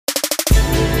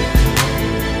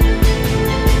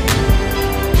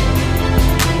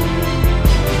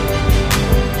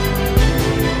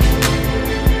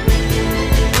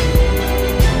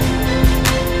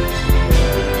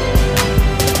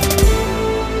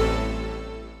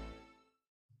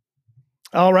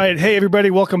All right. Hey, everybody.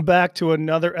 Welcome back to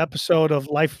another episode of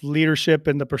Life Leadership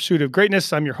in the Pursuit of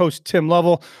Greatness. I'm your host, Tim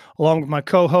Lovell, along with my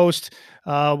co-host,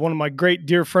 one of my great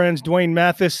dear friends, Dwayne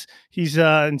Mathis. He's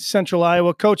in Central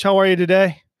Iowa. Coach, how are you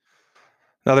today?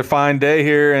 Another fine day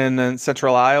here in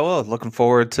Central Iowa. Looking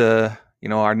forward to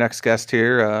our next guest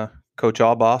here, Coach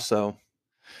Albaugh. So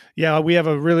Yeah, we have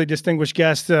a really distinguished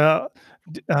guest,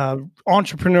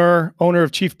 entrepreneur, owner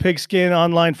of Chief Pigskin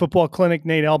Online Football Clinic.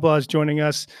 Nate Albaugh is joining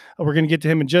us. We're going to get to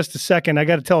him in just a second. I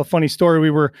got to tell a funny story. We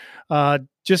were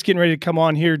just getting ready to come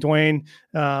on here, Dwayne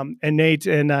and Nate,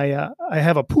 and I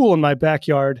have a pool in my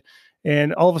backyard,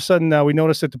 and all of a sudden we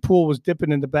noticed that the pool was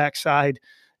dipping in the backside,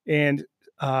 and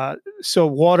so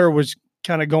water was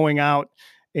kind of going out,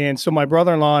 and so my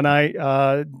brother-in-law and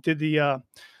I did the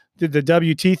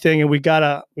WT thing, and we got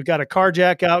a car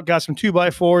jack out, got some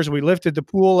 2x4s. We lifted the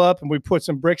pool up and we put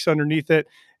some bricks underneath it,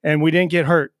 and we didn't get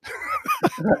hurt.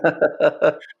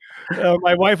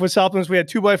 My wife was helping us. We had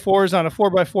 2x4s on a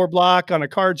 4x4 block on a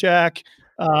car jack.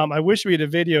 I wish we had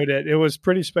videoed it. It was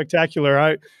pretty spectacular.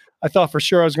 I thought for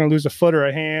sure I was going to lose a foot or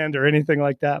a hand or anything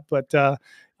like that, but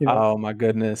oh my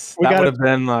goodness, we that got would it have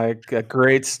been like a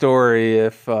great story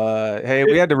if hey,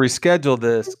 we had to reschedule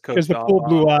this, because Coach the pool Albaugh.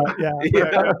 blew out. Yeah.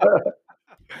 Yeah.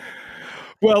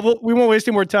 Well, we won't waste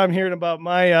any more time hearing about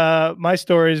my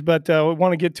stories, but we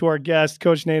want to get to our guest.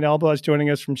 Coach Nate Albaugh is joining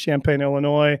us from Champaign,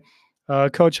 Illinois.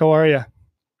 Coach, how are you?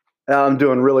 I'm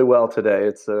doing really well today.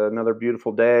 It's another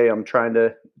beautiful day. I'm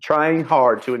trying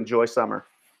hard to enjoy summer.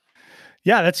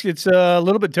 Yeah, it's a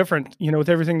little bit different, with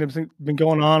everything that's been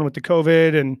going on with the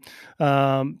COVID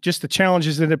and just the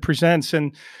challenges that it presents.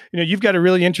 And you've got a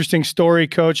really interesting story,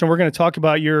 Coach, and we're going to talk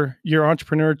about your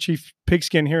entrepreneur, Chief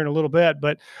Pigskin, here in a little bit.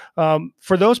 But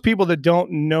for those people that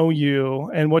don't know you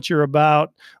and what you're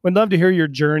about, we'd love to hear your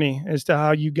journey as to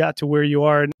how you got to where you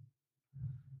are.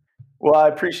 Well, I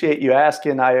appreciate you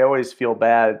asking. I always feel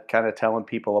bad kind of telling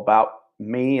people about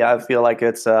me. I feel like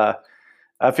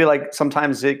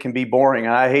sometimes it can be boring,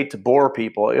 and I hate to bore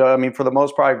people. I mean, for the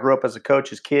most part, I grew up as a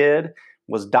coach's kid,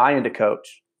 was dying to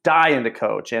coach,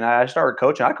 and I started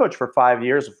coaching. I coached for 5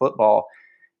 years of football,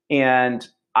 and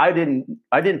I didn't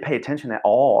pay attention at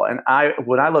all. And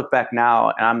when I look back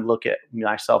now and I'm look at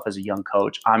myself as a young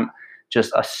coach, I'm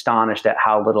just astonished at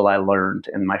how little I learned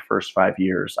in my first 5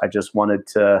 years. I just wanted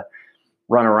to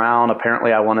run around.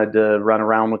 Apparently, I wanted to run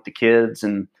around with the kids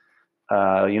and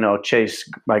chase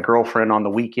my girlfriend on the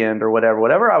weekend or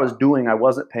whatever I was doing. I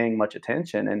wasn't paying much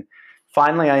attention. And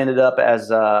finally I ended up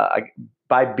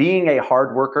by being a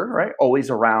hard worker, right? Always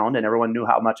around, and everyone knew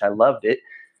how much I loved it.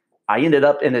 I ended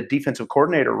up in a defensive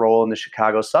coordinator role in the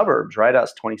Chicago suburbs, right? I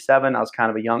was 27. I was kind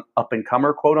of a young up and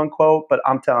comer, quote unquote, but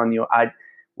I'm telling you, I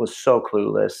was so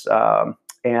clueless.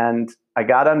 And I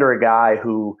got under a guy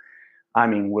who,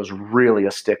 was really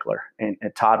a stickler. And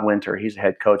Todd Winter, he's the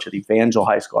head coach at Evangel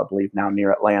High School, I believe, now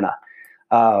near Atlanta.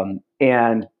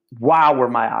 And wow, were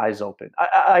my eyes open.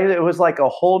 It was like a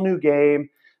whole new game.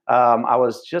 I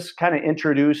was just kind of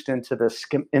introduced into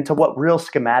into what real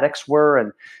schematics were,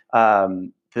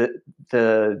 and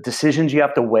the decisions you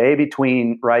have to weigh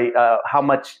between, right, how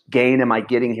much gain am I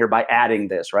getting here by adding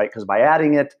this, right? Because by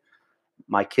adding it,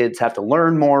 my kids have to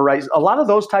learn more, right? A lot of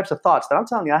those types of thoughts that I'm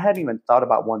telling you, I hadn't even thought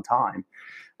about one time.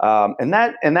 And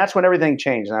that's when everything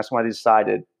changed. And that's when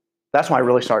that's when I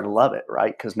really started to love it,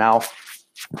 right? Because now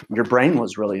your brain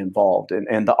was really involved,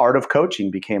 and the art of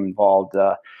coaching became involved.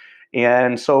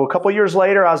 And so a couple of years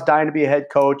later, I was dying to be a head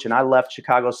coach, and I left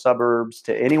Chicago suburbs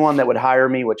to anyone that would hire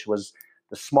me, which was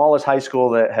the smallest high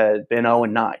school that had been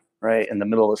 0-9, right, in the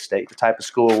middle of the state, the type of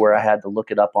school where I had to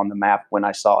look it up on the map when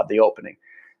I saw the opening.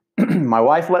 My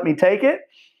wife let me take it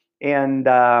and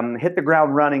hit the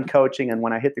ground running coaching. And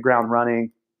when I hit the ground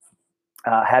running,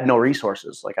 had no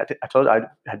resources. Like I told you, I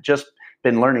had just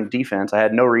been learning defense. I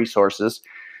had no resources.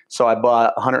 So I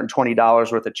bought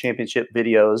 $120 worth of championship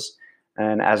videos,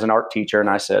 and as an art teacher, and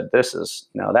I said,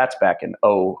 that's back in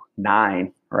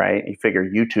 2009, right? You figure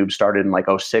YouTube started in like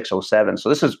 2006, 2007. So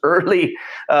this is early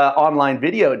online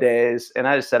video days. And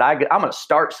I just said, I'm going to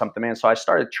start something, man. So I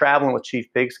started traveling with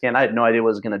Chief Pigskin. I had no idea what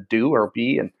I was going to do or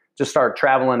be, and just started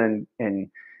traveling and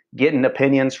getting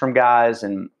opinions from guys.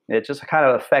 And it just kind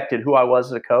of affected who I was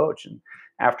as a coach. And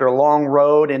after a long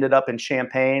road, ended up in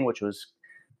Champaign, which was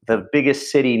the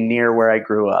biggest city near where I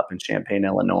grew up, in Champaign,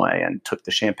 Illinois, and took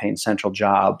the Champaign Central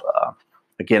job.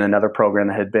 Again, another program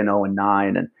that had been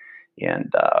 0-9,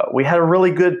 and we had a really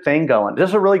good thing going. This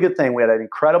is a really good thing. We had an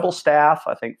incredible staff.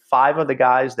 I think 5 of the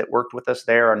guys that worked with us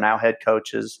there are now head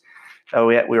coaches.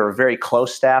 We were a very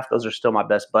close staff. Those are still my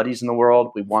best buddies in the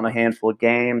world. We won a handful of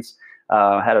games.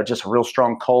 Had just a real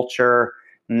strong culture.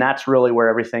 And that's really where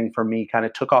everything for me kind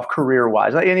of took off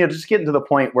career-wise. And just getting to the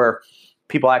point where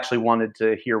people actually wanted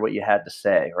to hear what you had to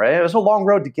say, right? It was a long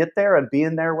road to get there, and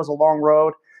being there was a long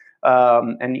road.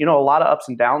 And a lot of ups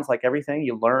and downs, like everything.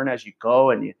 You learn as you go,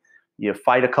 and you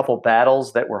fight a couple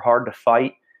battles that were hard to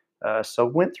fight. So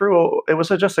went through, it was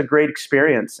just a great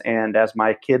experience. And as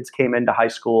my kids came into high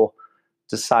school,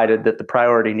 decided that the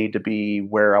priority needed to be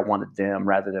where I wanted them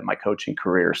rather than my coaching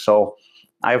career. So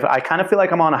I kind of feel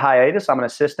like I'm on a hiatus. I'm an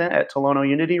assistant at Tolono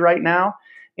Unity right now,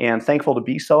 and thankful to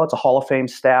be so. It's a Hall of Fame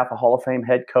staff, a Hall of Fame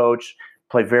head coach,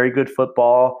 play very good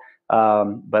football.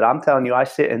 But I'm telling you, I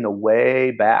sit in the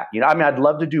way back. I'd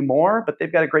love to do more, but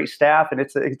they've got a great staff, and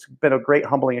it's been a great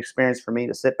humbling experience for me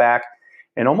to sit back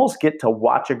and almost get to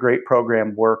watch a great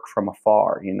program work from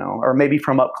afar, or maybe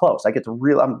from up close.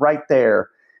 I'm right there,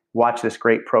 watch this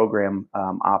great program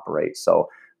operate. So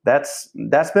that's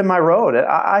been my road.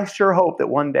 I sure hope that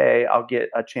one day I'll get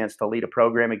a chance to lead a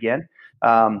program again.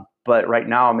 But right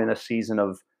now I'm in a season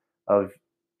of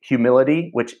humility,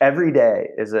 which every day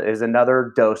is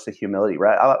another dose of humility,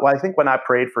 right? I think when I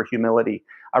prayed for humility,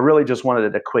 I really just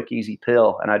wanted a quick, easy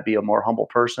pill, and I'd be a more humble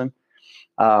person.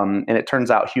 And it turns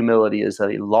out humility is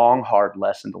a long, hard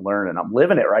lesson to learn, and I'm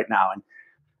living it right now. And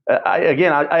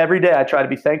every day I try to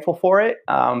be thankful for it,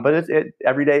 but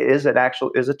every day is a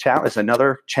challenge. It's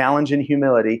another challenge in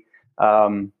humility,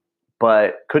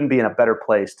 but couldn't be in a better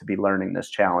place to be learning this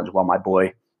challenge while my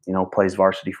boy, plays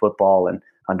varsity football and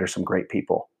under some great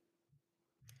people.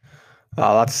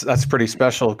 That's pretty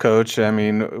special, Coach. I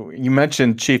mean, you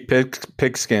mentioned Chief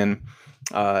Pigskin.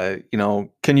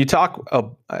 Can you talk?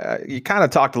 You kind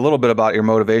of talked a little bit about your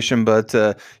motivation, but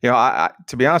to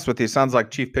be honest with you, it sounds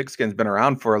like Chief Pigskin's been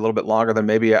around for a little bit longer than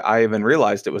maybe I even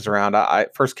realized it was around. I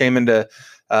first came into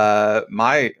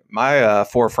my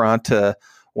forefront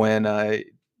when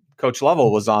Coach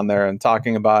Lovell was on there and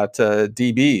talking about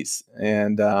DBs,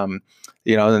 and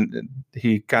and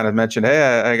he kind of mentioned,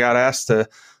 hey, I got asked to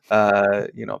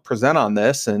present on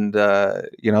this, and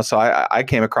so I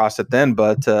came across it then,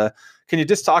 but. Can you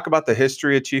just talk about the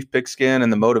history of Chief Pigskin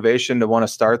and the motivation to want to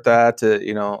start that?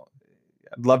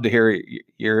 I'd love to hear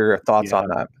your thoughts on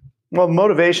that. Well,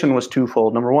 motivation was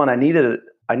twofold. Number one, I needed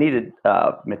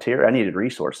material. I needed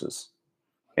resources.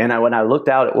 And when I looked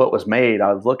out at what was made,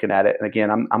 I was looking at it. And again,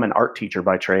 I'm an art teacher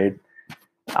by trade.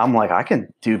 I'm like, I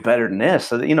can do better than this.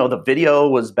 So, the video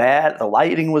was bad, the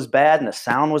lighting was bad, and the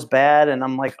sound was bad. And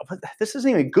I'm like, this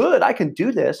isn't even good. I can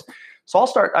do this. So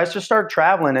I just started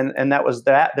traveling, and that was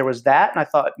that. There was that, and I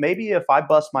thought maybe if I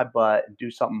bust my butt and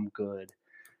do something good,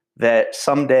 that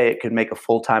someday it could make a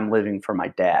full-time living for my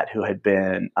dad, who had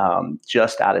been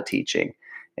just out of teaching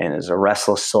and is a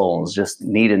restless soul and is just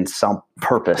needing some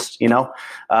purpose,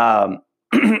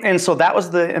 And so that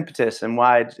was the impetus and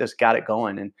why I just got it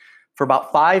going. And for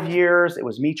about 5 years, it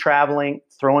was me traveling,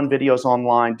 throwing videos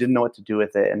online, didn't know what to do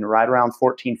with it. And right around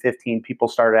 14, 15, people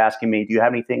started asking me, do you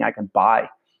have anything I can buy?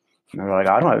 And they're like,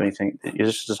 I don't have anything.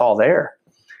 It's just all there.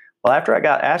 Well, after I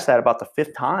got asked that about the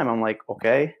fifth time, I'm like,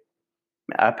 okay,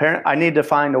 apparently I need to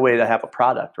find a way to have a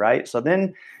product, right? So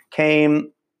then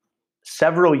came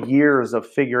several years of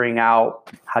figuring out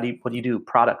what do you do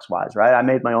products wise, right? I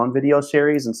made my own video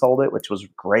series and sold it, which was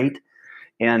great.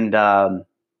 And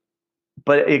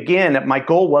but again, my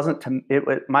goal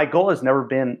my goal has never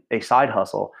been a side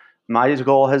hustle. My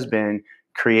goal has been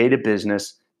create a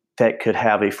business that could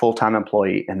have a full-time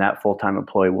employee, and that full-time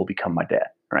employee will become my dad,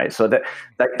 right? So that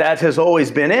has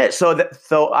always been it.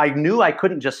 So I knew I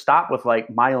couldn't just stop with like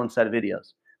my own set of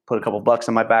videos, put a couple bucks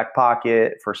in my back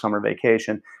pocket for summer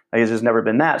vacation. It's just never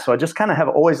been that. So I just kind of have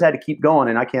always had to keep going,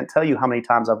 and I can't tell you how many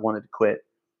times I've wanted to quit.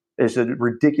 It's a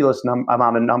ridiculous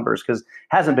amount of numbers because it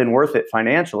hasn't been worth it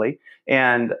financially.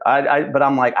 And but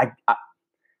I'm like,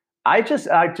 I just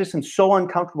am so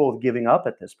uncomfortable with giving up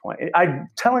at this point. I'm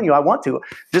telling you, I want to.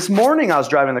 This morning I was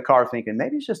driving the car thinking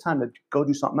maybe it's just time to go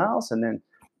do something else. And then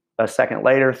a second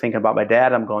later thinking about my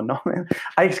dad, I'm going, no, man,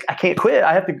 I can't quit.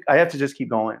 I have to just keep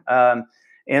going.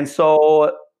 And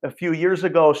so a few years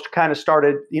ago, kind of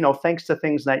started, thanks to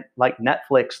things like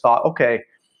Netflix, thought, okay,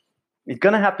 you're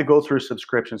going to have to go through a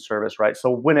subscription service, right?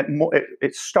 So when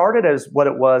it started as what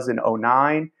it was in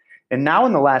 2009, and now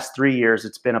in the last 3 years,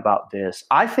 it's been about this.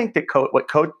 I think that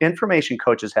information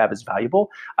coaches have is valuable.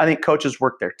 I think coaches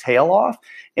work their tail off.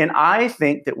 And I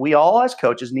think that we all as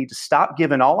coaches need to stop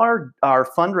giving all our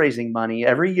fundraising money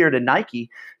every year to Nike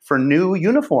for new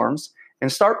uniforms and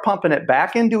start pumping it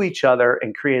back into each other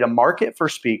and create a market for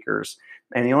speakers.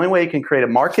 And the only way you can create a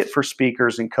market for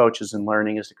speakers and coaches and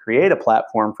learning is to create a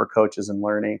platform for coaches and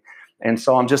learning. And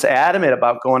so I'm just adamant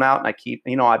about going out, and I keep,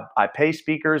 I pay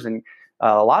speakers and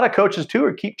A lot of coaches too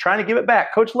are keep trying to give it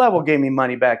back. Coach Level gave me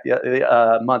money back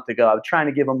a month ago. I was trying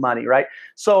to give him money, right?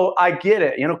 So I get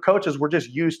it. Coaches, we're just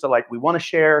used to, like, we want to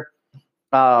share.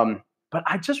 But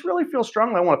I just really feel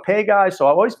strongly I want to pay guys. So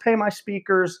I always pay my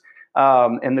speakers.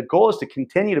 And the goal is to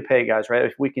continue to pay guys, right?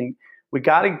 If we can,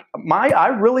 I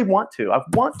really want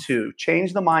to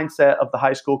change the mindset of the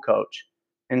high school coach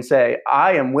and say,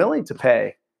 I am willing to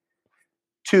pay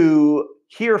to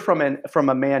hear from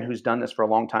a man who's done this for a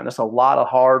long time. That's a lot of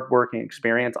hard working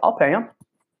experience. I'll pay him.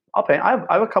 I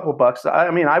have a couple bucks.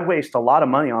 I waste a lot of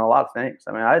money on a lot of things.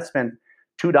 I spend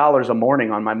 $2 a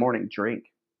morning on my morning drink.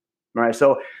 Right.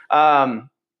 So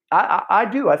I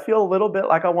do. I feel a little bit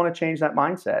like I want to change that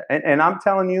mindset. And I'm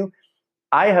telling you,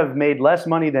 I have made less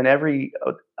money than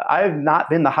I have not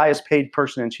been the highest paid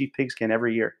person in Chief Pigskin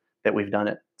every year that we've done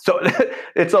it. So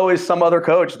it's always some other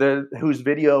coach whose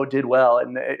video did well.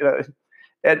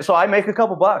 And so I make a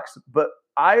couple bucks, but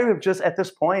I just, at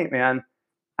this point, man,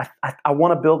 I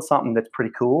want to build something that's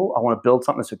pretty cool. I want to build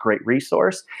something that's a great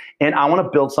resource, and I want to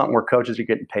build something where coaches are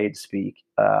getting paid to speak.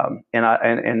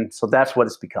 And so that's what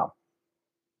it's become.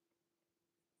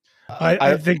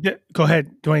 I think that. Go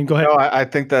ahead, Dwayne. Go ahead. No, I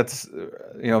think that's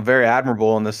very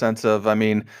admirable in the sense of, I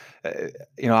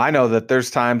know that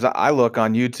there's times I look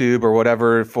on YouTube or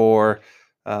whatever for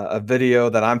a video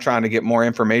that I'm trying to get more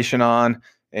information on,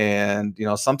 and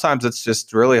sometimes it's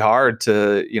just really hard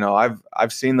to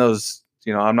I've seen those.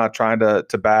 I'm not trying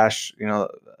to bash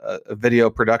a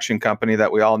video production company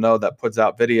that we all know that puts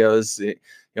out videos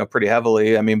pretty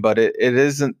heavily. But it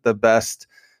isn't the best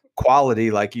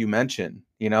quality, like you mentioned.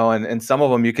 And some of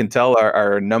them you can tell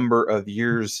are a number of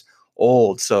years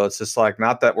old. So it's just like,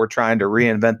 not that we're trying to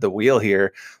reinvent the wheel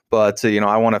here, but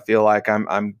I want to feel like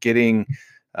I'm getting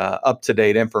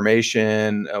up-to-date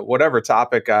information, whatever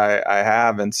topic I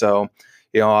have. And so,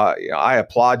 I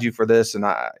applaud you for this, and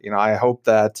I hope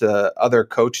that other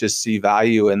coaches see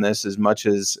value in this as much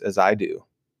as I do.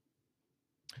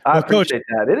 I appreciate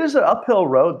that. It is an uphill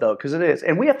road, though, because it is.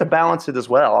 And we have to balance it as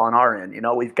well on our end.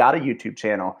 We've got a YouTube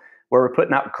channel where we're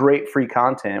putting out great free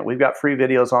content. We've got free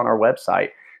videos on our website.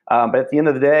 But at the end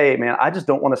of the day, man, I just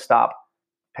don't want to stop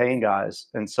paying guys.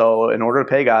 And so in order to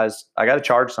pay guys, I got to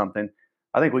charge something.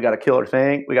 I think we got a killer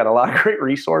thing. We got a lot of great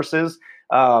resources.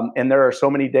 And there are so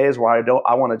many days where I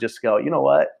want to just go, you know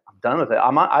what? I'm done with it.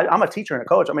 I'm a teacher and a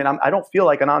coach. I don't feel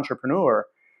like an entrepreneur.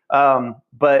 But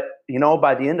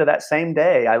by the end of that same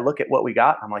day, I look at what we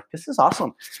got and I'm like, this is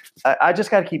awesome. I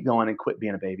just got to keep going and quit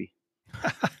being a baby.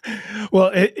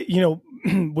 Well,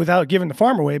 without giving the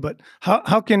farm away, but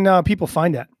how can people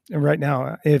find that right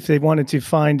now? If they wanted to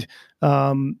find,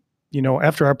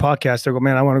 after our podcast, they go,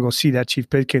 man, I want to go see that Chief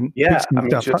Pigskin. Yeah.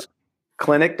 Just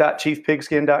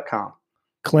clinic.chiefpigskin.com.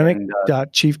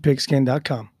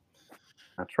 Clinic.chiefpigskin.com.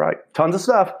 That's right. Tons of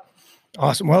stuff.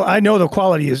 Awesome. Well, I know the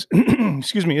quality is,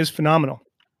 is phenomenal.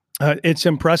 It's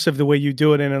impressive the way you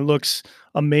do it, and it looks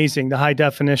amazing. The high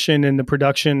definition and the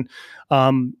production.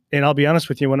 And I'll be honest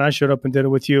with you, when I showed up and did it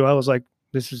with you, I was like,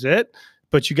 this is it.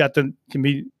 But you got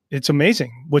it's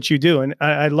amazing what you do. And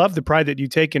I love the pride that you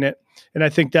take in it. And I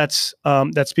think that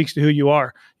speaks to who you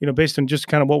are, based on just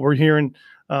kind of what we're hearing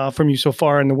from you so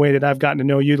far and the way that I've gotten to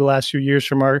know you the last few years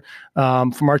from our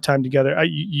time together.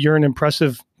 You're an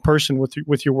impressive person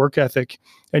with your work ethic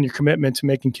and your commitment to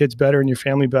making kids better and your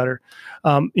family better.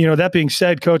 That being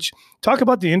said, Coach, talk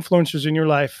about the influencers in your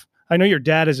life. I know your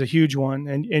dad is a huge one,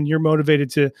 and you're motivated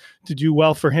to do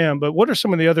well for him. But what are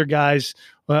some of the other guys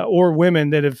or women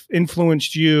that have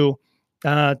influenced you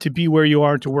to be where you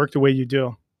are, to work the way you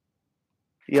do?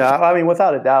 Yeah,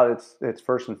 without a doubt, it's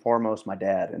first and foremost my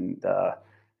dad. And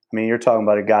you're talking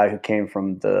about a guy who came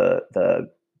from the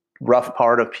rough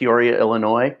part of Peoria,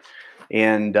 Illinois,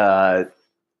 and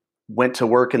went to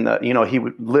work in he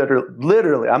would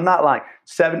literally, I'm not lying,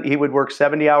 he would work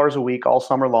 70 hours a week all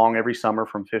summer long, every summer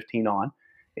from 15 on.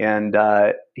 And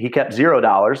he kept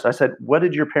 $0. I said, what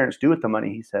did your parents do with the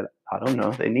money? He said, I don't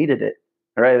know. They needed it.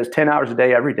 All right. It was 10 hours a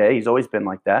day, every day. He's always been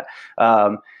like that.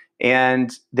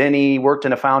 And then he worked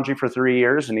in a foundry for 3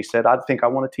 years, and he said, I think I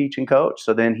want to teach and coach.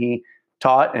 So then he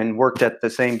taught and worked at the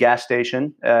same gas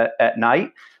station at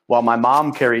night, while my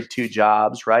mom carried 2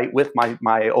 jobs, right, with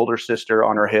my older sister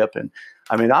on her hip. And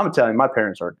I'm telling you, my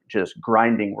parents are just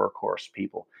grinding workhorse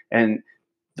people. And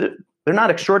they're not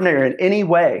extraordinary in any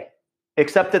way,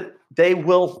 except that they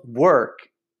will work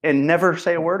and never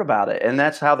say a word about it. And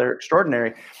that's how they're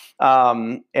extraordinary.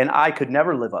 And I could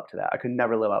never live up to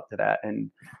that.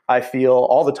 And I feel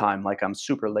all the time like I'm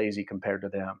super lazy compared to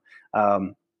them.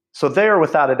 So they're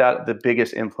without a doubt the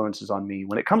biggest influences on me.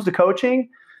 When it comes to coaching,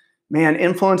 Man,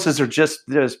 influences are just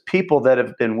there's people that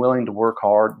have been willing to work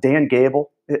hard. Dan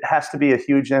Gable, it has to be a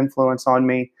huge influence on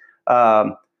me.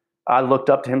 I looked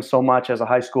up to him so much as a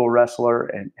high school wrestler,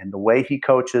 and the way he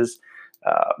coaches.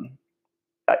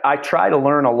 I try to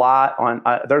learn a lot on.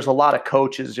 There's a lot of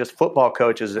coaches, just football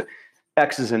coaches, that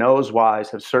X's and O's wise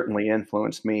have certainly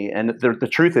influenced me. And the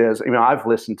truth is, I've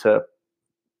listened to.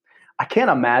 I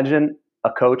can't imagine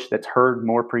a coach that's heard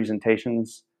more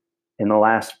presentations in the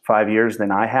last 5 years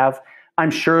than I have.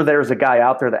 I'm sure there's a guy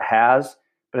out there that has,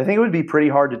 but I think it would be pretty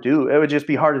hard to do. It would just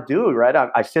be hard to do, right?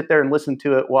 I sit there and listen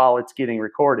to it while it's getting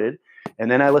recorded,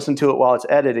 and then I listen to it while it's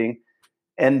editing,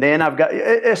 and then I've got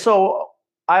so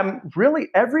I'm really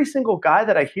every single guy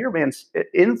that I hear, man,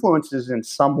 influences in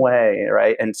some way,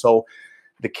 right? And so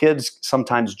the kids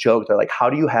sometimes joke, they're like, "How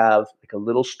do you have like a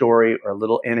little story or a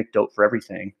little anecdote for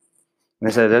everything?" And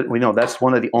I said, we know that's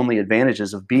one of the only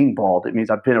advantages of being bald. It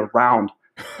means I've been around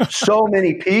so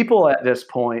many people at this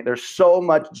point. There's so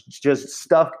much just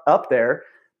stuff up there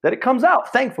that it comes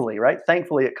out, thankfully, right?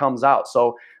 Thankfully, it comes out.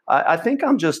 So I think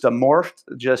I'm just a morphed,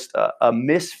 just a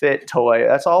misfit toy.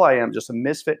 That's all I am, just a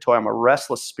misfit toy. I'm a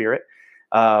restless spirit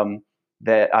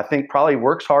that I think probably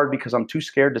works hard because I'm too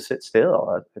scared to sit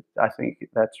still. I think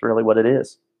that's really what it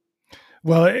is.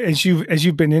 Well, as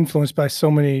you've been influenced by so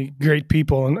many great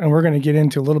people, and we're going to get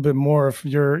into a little bit more of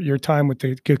your time with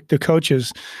the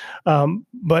coaches,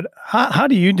 but how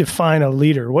do you define a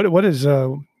leader? What's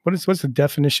the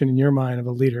definition in your mind of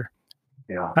a leader?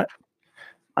 Yeah,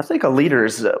 I think a leader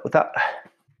is without.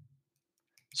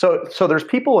 So there's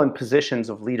people in positions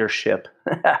of leadership,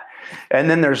 and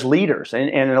then there's leaders,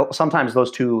 and sometimes those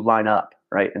two line up,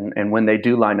 right? And when they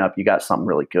do line up, you got something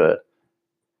really good.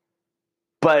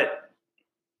 But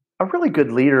a really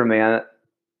good leader, man,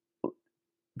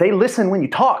 they listen when you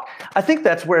talk. I think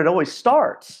that's where it always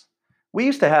starts. We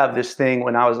used to have this thing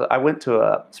when I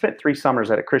spent 3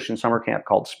 summers at a Christian summer camp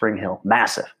called Spring Hill,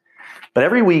 massive. But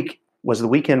every week was the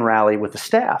weekend rally with the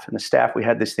staff. And the staff, we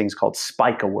had these things called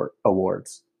Spike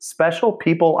Awards. Special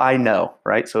people I know,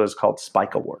 right? So it was called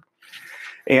Spike Award.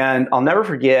 And I'll never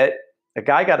forget, a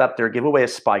guy got up there, gave away a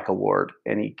Spike Award,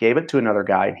 and he gave it to another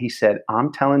guy. And he said,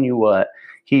 I'm telling you what,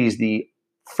 he's the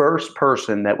first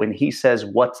person that when he says,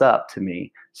 what's up to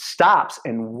me, stops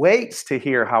and waits to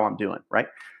hear how I'm doing, right?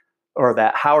 Or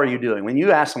that, how are you doing? When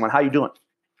you ask someone, how you doing?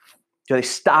 Do they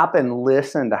stop and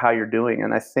listen to how you're doing?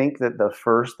 And I think that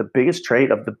the biggest trait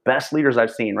of the best leaders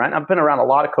I've seen, right? I've been around a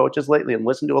lot of coaches lately and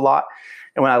listened to a lot.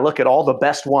 And when I look at all the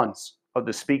best ones of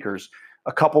the speakers,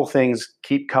 a couple things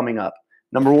keep coming up.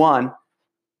 Number one,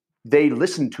 they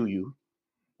listen to you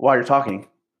while you're talking.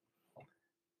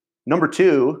 Number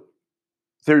two,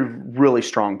 they're really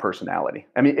strong personality.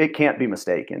 I mean, it can't be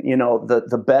mistaken.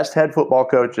 The best head football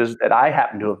coaches that I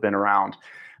happen to have been around,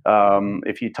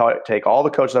 if you take all the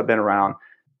coaches I've been around,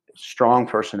 strong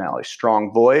personality,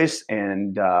 strong voice,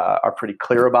 and are pretty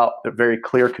clear they're very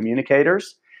clear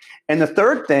communicators. And the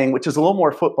third thing, which is a little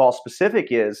more football specific,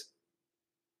 is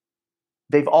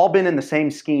they've all been in the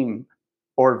same scheme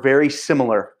or very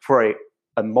similar for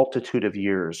a multitude of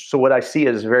years. So what I see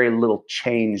is very little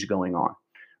change going on.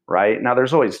 Right now, you're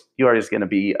always going to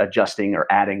be adjusting or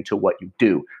adding to what you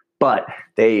do, but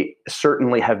they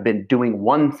certainly have been doing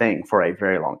one thing for a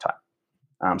very long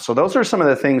time. So those are some of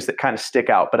the things that kind of stick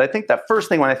out. But I think that first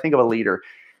thing when I think of a leader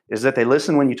is that they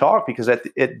listen when you talk, because at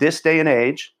this day and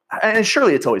age, and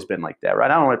surely it's always been like that,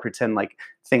 right? I don't want to pretend like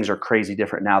things are crazy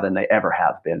different now than they ever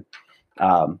have been.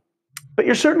 But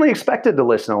you're certainly expected to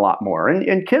listen a lot more,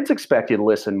 and kids expect you to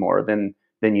listen more than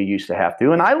you used to have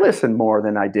to. And I listened more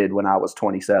than I did when I was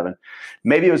 27.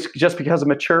 Maybe it was just because of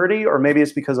maturity, or maybe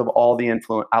it's because of all the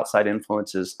outside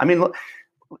influences. I mean, look,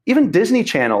 even Disney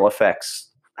Channel affects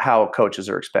how coaches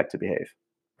are expected to behave.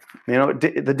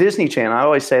 The Disney Channel, I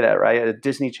always say that, right? A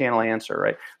Disney Channel answer,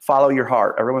 right? Follow your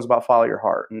heart. Everyone's about follow your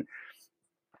heart.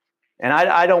 And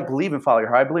I don't believe in follow your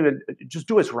heart. I believe in just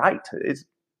do what's right.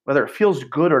 Whether it feels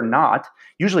good or not,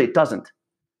 usually it doesn't.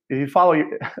 If you follow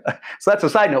so that's a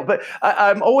side note, but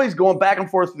I'm always going back and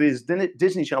forth with these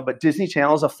Disney Channel, but Disney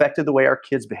Channel has affected the way our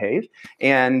kids behave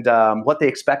and what they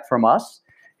expect from us.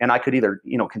 And I could either,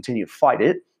 continue to fight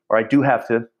it, or I got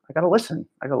to listen.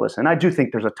 I do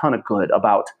think there's a ton of good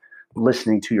about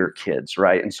listening to your kids,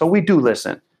 right? And so we do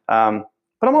listen. But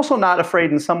I'm also not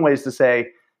afraid in some ways to say,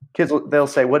 kids, they'll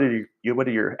say, what do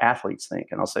your athletes think?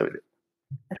 And I'll say,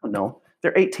 I don't know.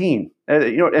 They're 18.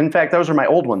 In fact, those are my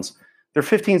old ones. They're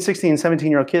 15, 16,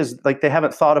 17-year-old kids. Like, they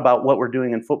haven't thought about what we're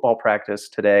doing in football practice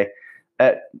today,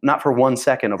 not for 1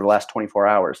 second over the last 24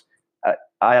 hours.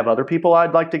 I have other people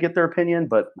I'd like to get their opinion,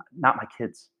 but not my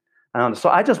kids. So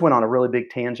I just went on a really big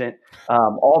tangent.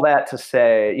 All that to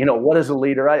say, what is a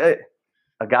leader?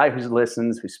 A guy who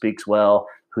listens, who speaks well,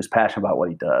 who's passionate about what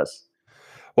he does.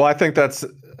 Well, I think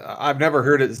I've never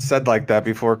heard it said like that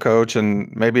before, Coach,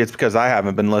 and maybe it's because I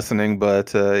haven't been listening,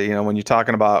 but when you're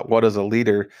talking about what is a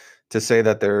leader, to say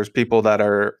that there's people that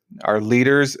are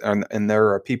leaders and there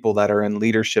are people that are in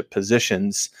leadership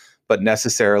positions, but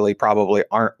necessarily probably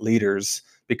aren't leaders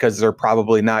because they're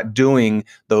probably not doing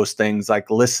those things like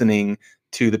listening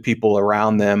to the people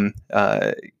around them,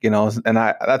 and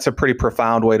that's a pretty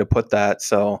profound way to put that.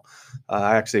 So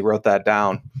I actually wrote that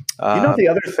down. The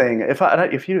other thing,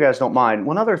 if you guys don't mind,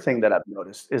 one other thing that I've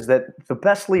noticed is that the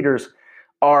best leaders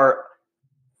are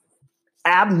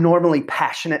abnormally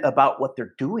passionate about what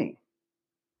they're doing.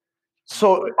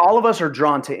 So all of us are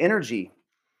drawn to energy.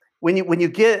 When you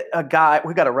get a guy,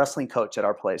 we've got a wrestling coach at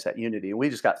our place at Unity, and we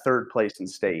just got third place in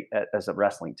state as a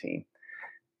wrestling team.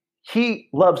 He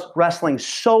loves wrestling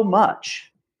so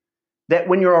much that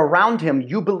when you're around him,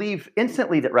 you believe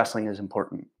instantly that wrestling is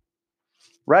important.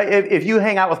 Right? If you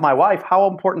hang out with my wife, how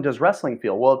important does wrestling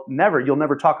feel? Well, never. You'll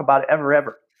never talk about it ever.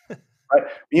 Right? When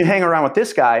you hang around with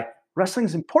this guy,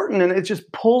 wrestling's important, and it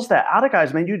just pulls that out of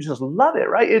guys. Man, you just love it,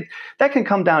 right? That can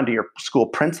come down to your school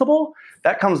principal.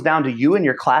 That comes down to you in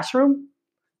your classroom,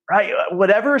 right?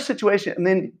 Whatever situation, and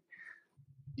then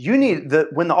you need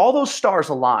when all those stars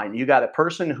align. You got a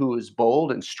person who is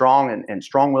bold and strong and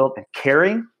strong-willed and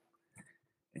caring,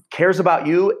 and cares about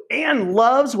you, and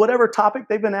loves whatever topic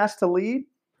they've been asked to lead.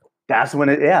 That's when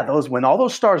when all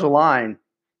those stars align,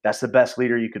 that's the best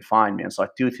leader you could find, man. So I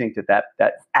do think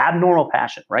that abnormal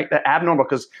passion, right? That abnormal,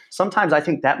 because sometimes I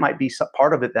think that might be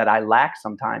part of it that I lack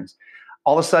sometimes.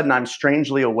 All of a sudden, I'm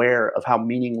strangely aware of how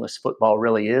meaningless football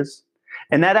really is.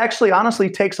 And that actually honestly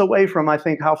takes away from, I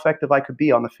think, how effective I could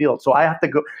be on the field. So I have to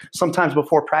go sometimes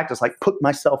before practice, like put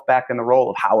myself back in the role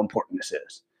of how important this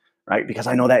is, right? Because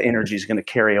I know that energy is going to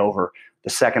carry over the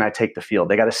second I take the field.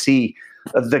 They got to see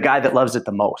the guy that loves it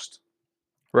the most.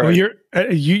 Right.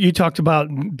 Well, you talked about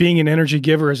being an energy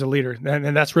giver as a leader,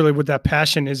 and that's really what that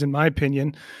passion is, in my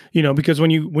opinion. Because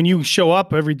when you show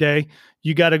up every day,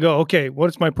 you got to go, okay,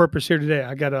 what's my purpose here today?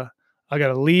 I gotta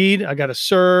lead, I gotta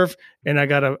serve, and I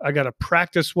gotta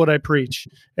practice what I preach.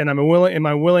 And am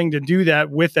I willing to do that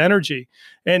with energy?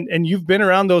 And you've been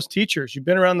around those teachers, you've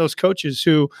been around those coaches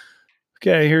who,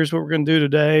 okay, here's what we're gonna do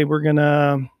today. We're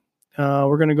gonna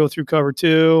go through cover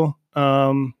 2.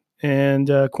 And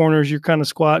corners, you're kind of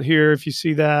squat here if you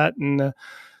see that. And,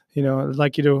 I'd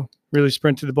like you to really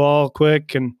sprint to the ball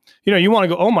quick. And, you want to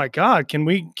go, oh, my God, can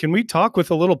we talk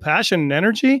with a little passion and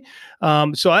energy?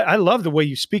 So I love the way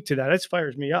you speak to that. It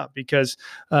fires me up because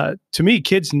to me,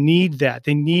 kids need that.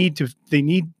 They need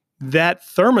that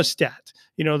thermostat.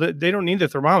 They don't need the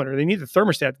thermometer. They need the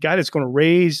thermostat guy that's going to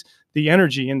raise the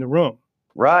energy in the room.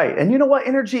 Right. And you know what?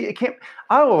 Energy,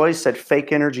 I always said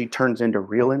fake energy turns into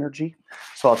real energy.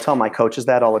 So I'll tell my coaches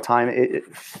that all the time.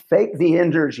 Fake the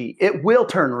energy. It will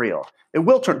turn real. It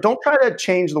will turn. Don't try to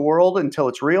change the world until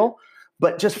it's real,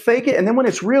 but just fake it. And then when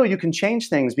it's real, you can change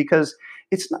things because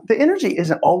the energy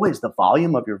isn't always the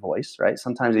volume of your voice, right?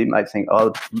 Sometimes you might think,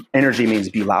 oh, energy means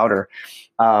be louder.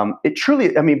 It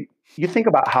truly, you think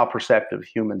about how perceptive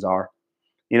humans are.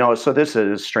 So this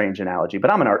is a strange analogy, but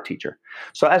I'm an art teacher.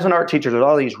 So as an art teacher, there's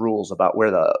all these rules about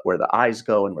where the eyes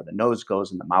go and where the nose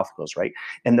goes and the mouth goes, right?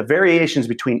 And the variations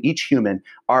between each human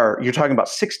you're talking about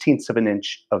 1/16 of an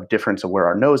inch of difference of where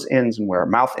our nose ends and where our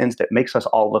mouth ends that makes us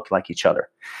all look like each other.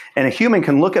 And a human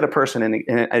can look at a person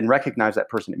and recognize that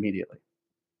person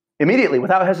immediately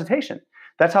without hesitation.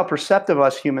 That's how perceptive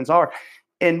us humans are.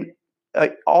 And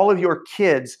all of your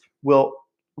kids will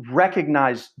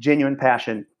recognize genuine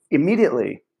passion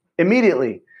immediately.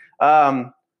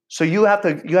 So you have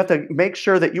to make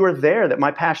sure that you are there, that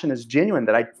my passion is genuine,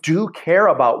 that I do care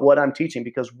about what I'm teaching,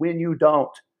 because when you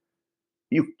don't,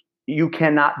 you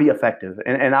cannot be effective.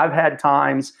 And I've had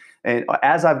times, and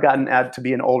as I've gotten to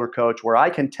be an older coach, where I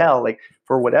can tell, like,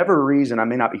 for whatever reason, I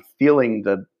may not be feeling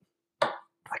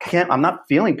I'm not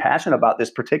feeling passionate about this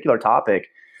particular topic.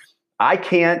 I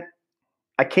can't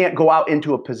go out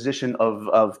into a position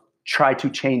of try to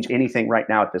change anything right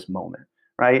now at this moment,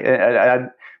 right?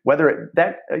 Whether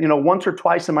once or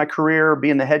twice in my career,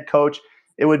 being the head coach,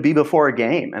 it would be before a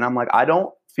game. And I'm like, I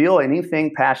don't feel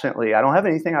anything passionately. I don't have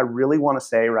anything I really want to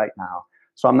say right now.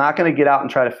 So I'm not going to get out and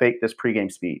try to fake this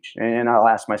pregame speech. And I'll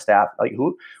ask my staff, like,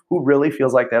 who really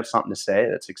feels like they have something to say,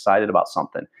 that's excited about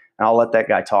something. And I'll let that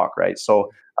guy talk, right? So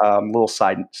little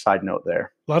side note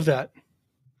there. Love that.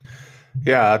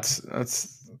 Yeah,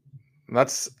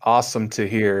 that's awesome to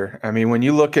hear. I mean, when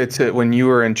you look at it, when you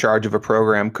were in charge of a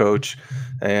program, Coach,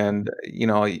 and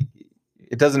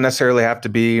it doesn't necessarily have to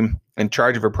be in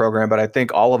charge of a program, but I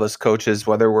think all of us coaches,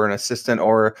 whether we're an assistant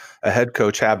or a head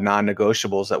coach, have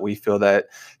non-negotiables that we feel that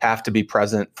have to be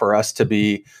present for us to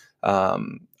be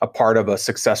a part of a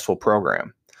successful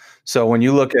program. So when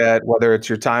you look at whether it's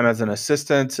your time as an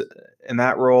assistant in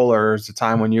that role or it's the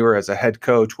time when you were as a head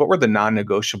coach, what were the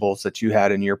non-negotiables that you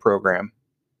had in your program?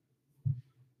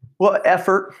 Well,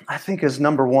 effort, I think, is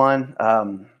number one.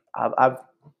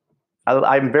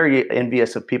 I'm very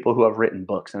envious of people who have written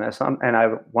books, and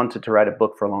I've wanted to write a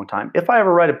book for a long time. If I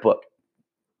ever write a book,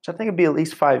 which I think it'd be at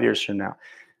least 5 years from now,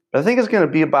 but I think it's going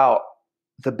to be about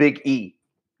the big E.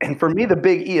 And for me, the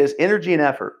big E is energy and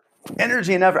effort.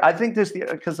 Energy and effort. I think this,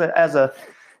 because as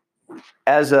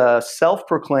a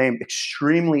self-proclaimed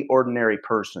extremely ordinary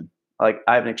person, like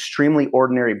I have an extremely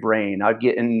ordinary brain.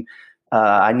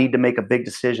 I need to make a big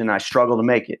decision. I struggle to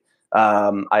make it.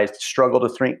 I struggle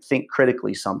to think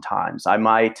critically sometimes.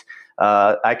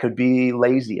 I could be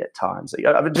lazy at times.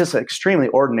 I'm just extremely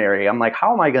ordinary. I'm like,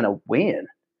 how am I going to win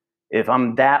if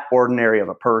I'm that ordinary of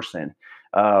a person?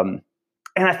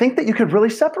 And I think that you could really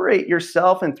separate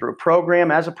yourself and through a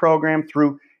program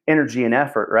through energy and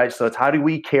effort, right? So it's how do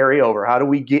we carry over? How do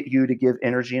we get you to give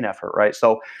energy and effort, right?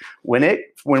 So when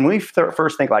we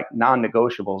first think like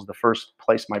non-negotiables, the first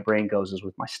place my brain goes is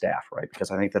with my staff, right?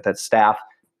 Because I think that staff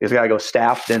is got to go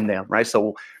staff, then them, right?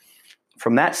 So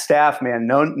from that staff, man,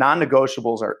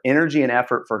 non-negotiables are energy and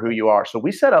effort for who you are. So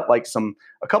we set up like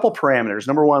a couple parameters.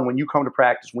 Number one, when you come to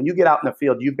practice, when you get out in the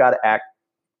field, you've got to act.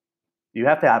 You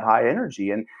have to have high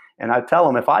energy. And I tell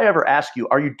them, if I ever ask you,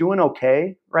 are you doing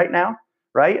okay right now?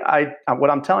 Right? What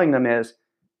I'm telling them is,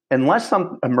 unless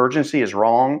some emergency is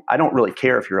wrong, I don't really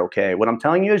care if you're okay. What I'm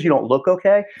telling you is you don't look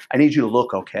okay. I need you to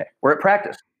look okay. We're at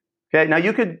practice. Okay. Now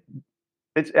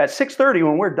it's at 6:30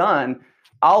 when we're done,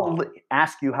 I'll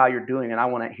ask you how you're doing and I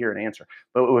want to hear an answer.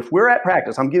 But if we're at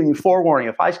practice, I'm giving you forewarning.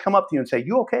 If I come up to you and say,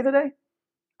 you okay today?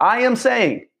 I am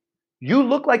saying you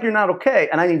look like you're not okay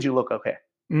and I need you to look okay.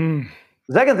 The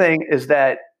second thing is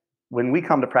that when we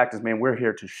come to practice, man, we're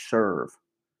here to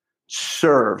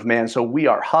serve, man. So we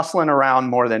are hustling around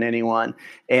more than anyone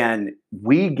and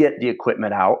we get the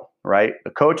equipment out, right?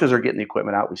 The coaches are getting the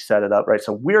equipment out. We set it up, right?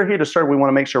 So we're here to serve. We want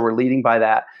to make sure we're leading by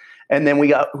that. And then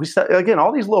we set, again,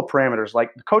 all these little parameters,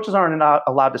 like the coaches aren't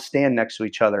allowed to stand next to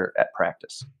each other at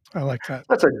practice. I like that.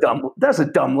 That's a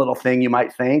dumb little thing you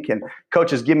might think. And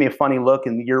coaches give me a funny look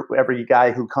and every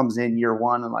guy who comes in year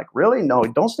one and like, really? No,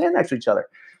 don't stand next to each other.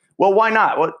 Well, why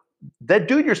not? Well, that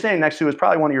dude you're standing next to is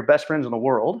probably one of your best friends in the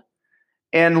world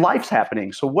and life's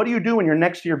happening. So what do you do when you're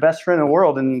next to your best friend in the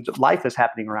world and life is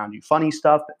happening around you? Funny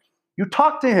stuff. You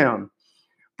talk to him,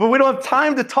 but we don't have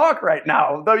time to talk right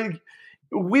now.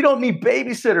 We don't need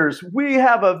babysitters. We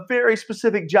have a very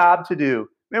specific job to do.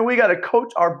 Man, we got to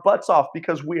coach our butts off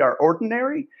because we are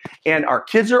ordinary and our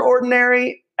kids are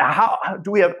ordinary. How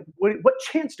do we have, what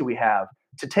chance do we have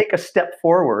to take a step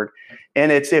forward?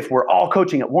 And it's if we're all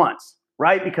coaching at once,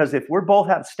 right? Because if we're both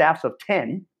have staffs of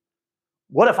 10,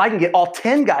 what if I can get all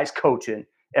 10 guys coaching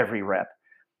every rep,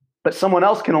 but someone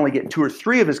else can only get 2 or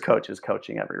 3 of his coaches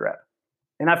coaching every rep?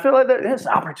 And I feel like there's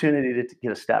an opportunity to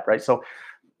get a step, right? So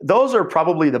those are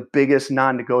probably the biggest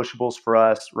non-negotiables for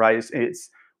us, right?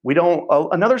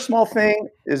 Another small thing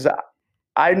is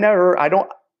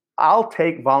I'll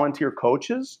take volunteer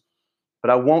coaches,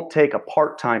 but I won't take a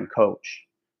part-time coach.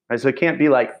 Right? So it can't be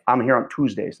like, I'm here on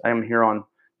Tuesdays. I am here on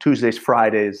Tuesdays,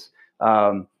 Fridays,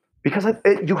 because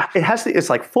it's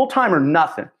like full-time or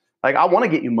nothing. Like I want to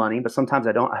get you money, but sometimes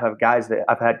I don't. I've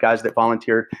had guys that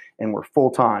volunteered and were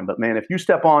full-time. But man, if you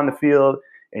step on the field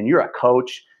and you're a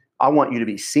coach, I want you to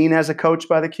be seen as a coach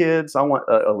by the kids. I want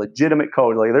a legitimate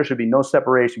coach. Like there should be no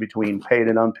separation between paid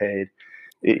and unpaid.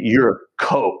 You're a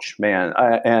coach, man,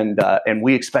 and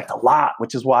we expect a lot,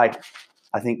 which is why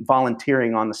I think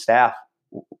volunteering on the staff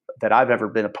that I've ever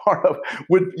been a part of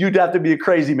you'd have to be a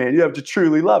crazy man. You have to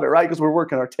truly love it, right? Because we're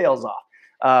working our tails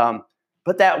off.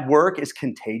 But that work is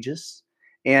contagious,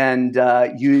 and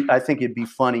I think it'd be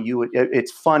funny.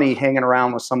 It's funny hanging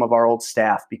around with some of our old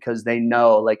staff because they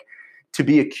know like. To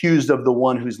be accused of the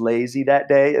one who's lazy that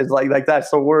day is like that's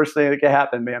the worst thing that can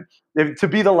happen, man. To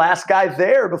be the last guy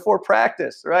there before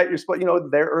practice, right? You're supposed,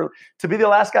 there early. To be the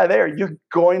last guy there, you're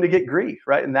going to get grief,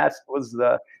 right? And that was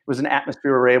an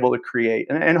atmosphere we were able to create,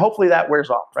 and hopefully that wears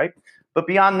off, right? But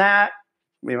beyond that,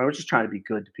 we're just trying to be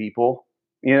good to people.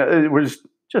 We're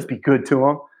just be good to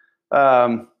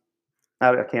them.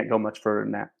 I can't go much further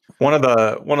than that. One of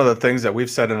the things that we've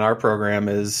said in our program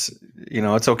is,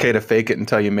 it's okay to fake it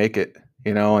until you make it,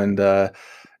 and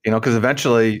because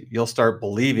eventually you'll start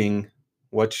believing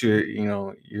what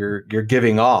you're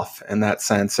giving off in that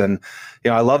sense. And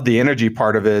I love the energy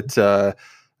part of it. And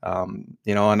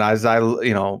as I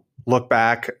look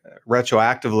back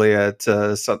retroactively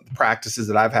at some practices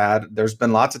that I've had, there's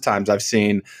been lots of times I've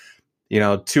seen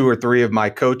 2 or 3 of my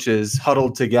coaches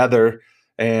huddled together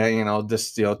and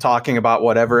just talking about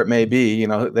whatever it may be.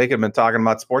 They could have been talking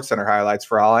about SportsCenter highlights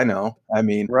for all I know. I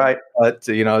mean, right. But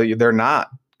they're not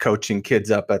coaching kids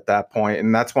up at that point.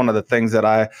 And that's one of the things that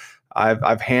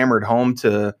I've hammered home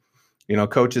to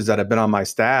coaches that have been on my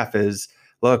staff is,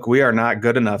 look, we are not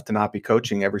good enough to not be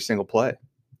coaching every single play.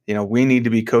 We need to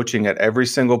be coaching at every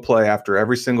single play after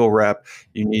every single rep.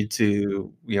 You need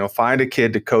to, find a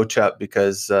kid to coach up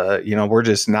because, we're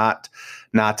just not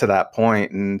to that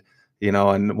point. And,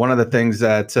 and one of the things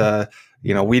that,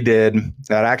 we did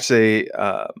that actually,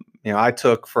 I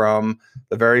took from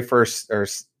the very first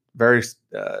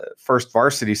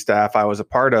varsity staff I was a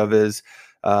part of is,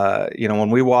 when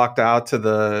we walked out to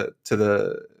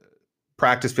the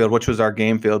practice field, which was our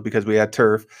game field because we had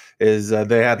turf, is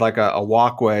they had like a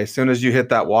walkway. As soon as you hit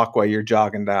that walkway, you're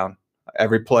jogging down.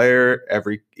 Every player,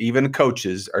 even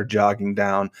coaches are jogging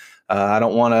down. I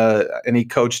don't want any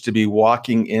coach to be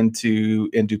walking into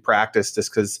practice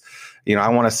just because, I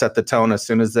want to set the tone as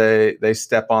soon as they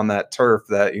step on that turf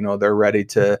that, they're ready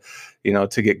to,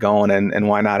 to get going, and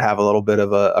why not have a little bit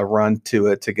of a run to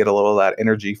it to get a little of that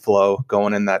energy flow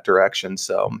going in that direction.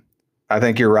 So I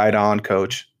think you're right on,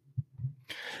 Coach.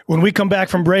 When we come back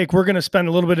from break, we're going to spend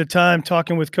a little bit of time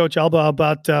talking with Coach Alba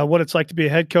about what it's like to be a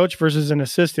head coach versus an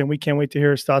assistant. We can't wait to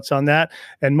hear his thoughts on that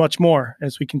and much more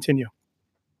as we continue.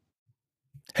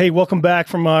 Hey, welcome back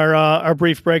from our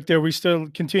brief break there. We still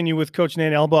continue with Coach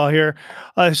Nate Alba here.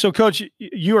 So, Coach,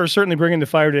 you are certainly bringing the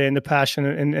fire today and the passion,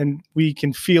 and we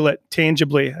can feel it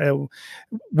tangibly.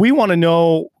 We want to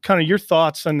know kind of your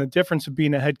thoughts on the difference of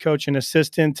being a head coach and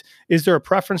assistant. Is there a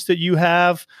preference that you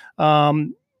have?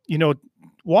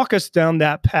 Walk us down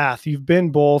that path. You've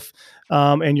been both,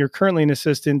 and you're currently an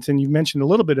assistant, and you mentioned a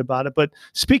little bit about it, but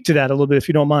speak to that a little bit if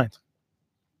you don't mind.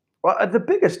 Well, the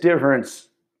biggest difference,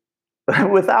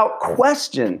 without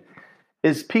question,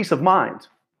 is peace of mind.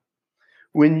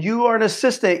 When you are an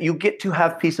assistant, you get to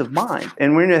have peace of mind,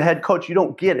 and when you're a head coach, you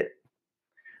don't get it.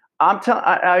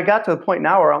 I got to the point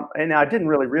now where and I didn't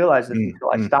really realize it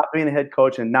until I stopped being a head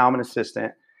coach, and now I'm an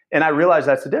assistant, and I realized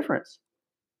that's the difference.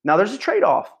 Now there's a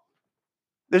trade-off.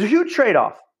 There's a huge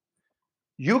trade-off.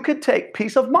 You could take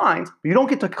peace of mind, but you don't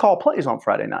get to call plays on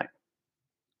Friday night.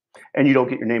 And you don't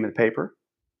get your name in the paper,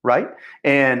 right?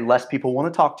 And less people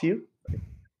want to talk to you.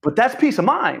 But that's peace of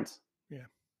mind. Yeah.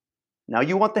 Now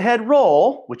you want the head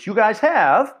role, which you guys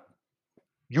have,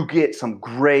 you get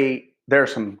there are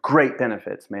some great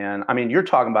benefits, man. I mean, you're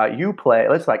talking about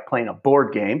it's like playing a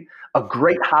board game, a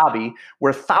great hobby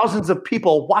where thousands of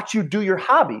people watch you do your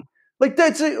hobby. Like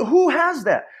who has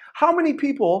that? How many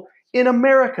people in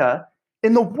America,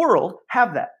 in the world,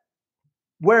 have that?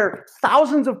 Where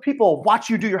thousands of people watch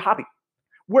you do your hobby.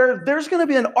 Where there's going to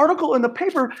be an article in the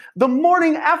paper the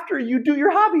morning after you do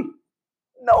your hobby.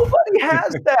 Nobody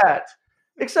has that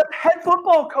except head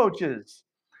football coaches.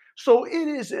 So it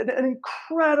is an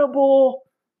incredible,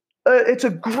 it's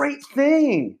a great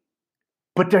thing.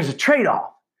 But there's a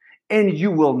trade-off. And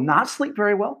you will not sleep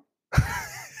very well.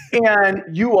 And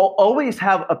you will always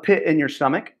have a pit in your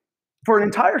stomach for an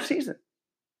entire season.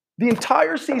 The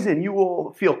entire season, you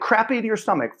will feel crappy to your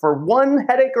stomach for one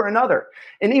headache or another.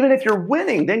 And even if you're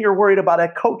winning, then you're worried about a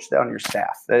coach on your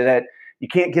staff that you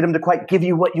can't get him to quite give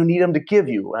you what you need him to give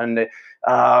you. And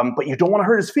but you don't want to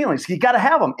hurt his feelings. You got to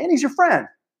have him, and he's your friend.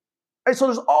 Right? So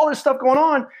there's all this stuff going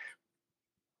on,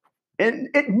 and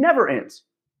it never ends.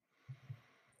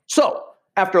 So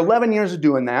after 11 years of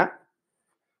doing that,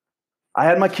 I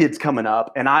had my kids coming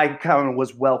up, and I kind of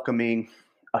was welcoming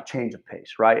a change of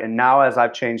pace, right? And now as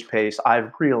I've changed pace,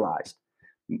 I've realized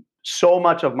so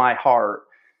much of my heart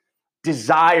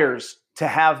desires to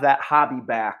have that hobby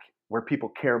back where people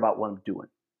care about what I'm doing.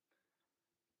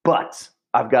 But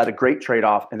I've got a great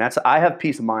trade-off, and that's I have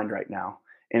peace of mind right now,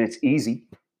 and it's easy.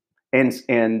 But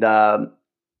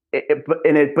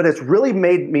it's really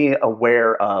made me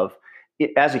aware of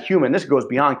it, as a human. This goes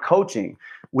beyond coaching.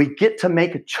 We get to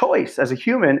make a choice as a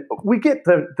human. We get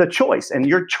the choice, and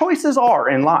your choices are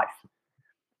in life: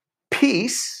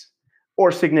 peace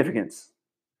or significance.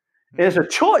 It's a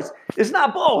choice. It's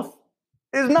not both.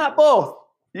 It's not both.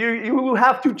 You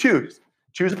have to choose.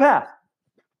 Choose a path.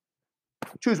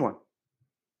 Choose one.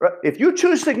 Right? If you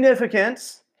choose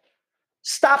significance,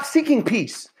 stop seeking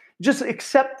peace. Just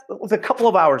accept the couple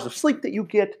of hours of sleep that you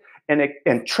get, and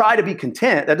try to be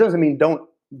content. That doesn't mean don't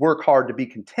work hard to be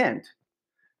content.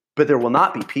 But there will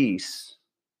not be peace,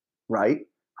 right?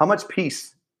 How much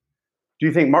peace do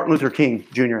you think Martin Luther King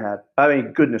Jr. had? I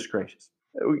mean, goodness gracious.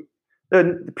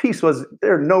 The peace was,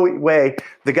 there's no way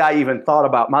the guy even thought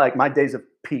about my days of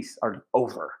peace are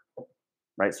over,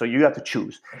 right? So you have to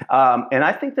choose. And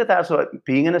I think that's what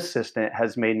being an assistant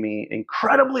has made me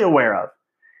incredibly aware of,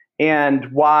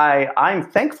 and why I'm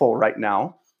thankful right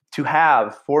now to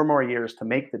have 4 more years to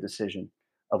make the decision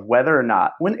of whether or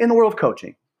not, when in the world of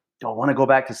coaching, do I want to go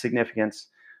back to significance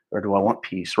or do I want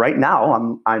peace? Right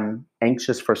now, I'm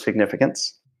anxious for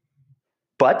significance,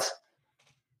 but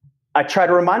I try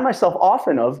to remind myself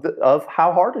often of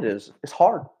how hard it is. It's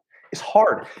hard. It's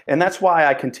hard. And that's why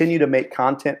I continue to make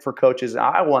content for coaches.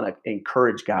 I want to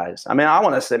encourage guys. I mean, I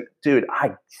want to say, dude,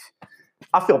 I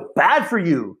feel bad for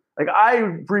you. Like, I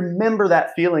remember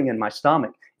that feeling in my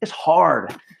stomach. It's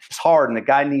hard. It's hard. And the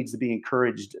guy needs to be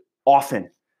encouraged often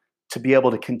to be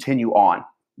able to continue on,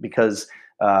 because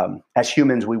as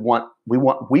humans, we want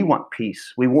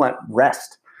peace. We want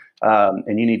rest.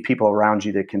 And you need people around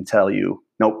you that can tell you,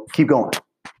 nope, keep going,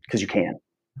 because you can.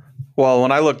 Well,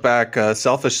 when I look back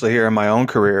selfishly here in my own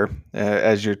career,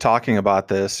 as you're talking about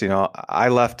this, I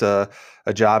left a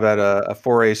job at a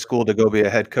 4A school to go be a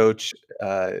head coach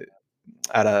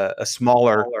at a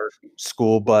smaller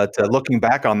school. But looking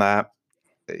back on that,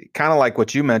 kind of like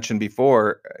what you mentioned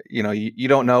before, you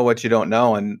don't know what you don't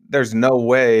know. And there's no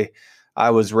way I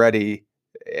was ready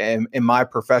in my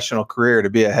professional career to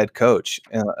be a head coach.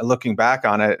 And looking back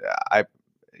on it, I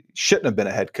shouldn't have been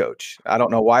a head coach. I don't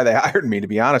know why they hired me, to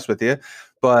be honest with you.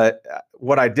 But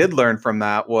what I did learn from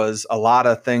that was a lot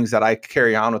of things that I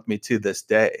carry on with me to this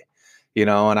day, and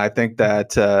I think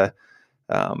that, a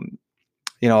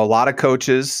lot of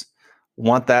coaches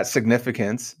want that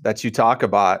significance that you talk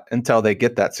about until they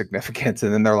get that significance.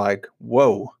 And then they're like,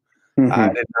 whoa,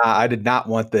 I did not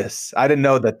want this. I didn't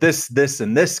know that this,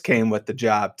 and this came with the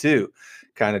job too,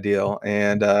 kind of deal.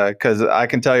 And because I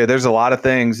can tell you, there's a lot of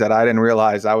things that I didn't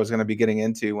realize I was going to be getting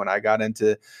into when I got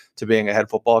into being a head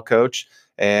football coach.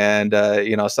 And,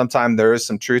 sometimes there is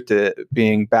some truth to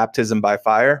being baptism by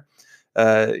fire.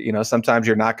 Sometimes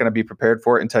you're not going to be prepared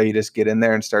for it until you just get in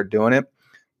there and start doing it.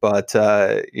 But,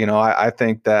 I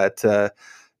think that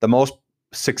the most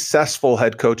successful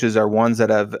head coaches are ones that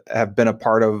have been a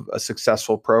part of a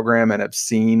successful program and have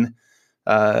seen,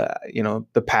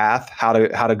 the path, how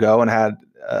to go, and had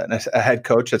a head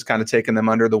coach that's kind of taken them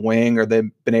under the wing, or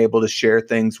they've been able to share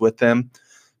things with them.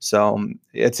 So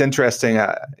it's interesting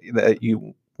that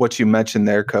what you mentioned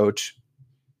there, Coach.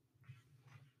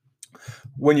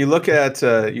 When you look at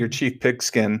your Chief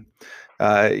Pigskin,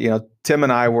 Tim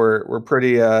and I were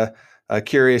pretty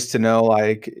curious to know,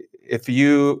 like, if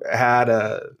you had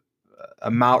a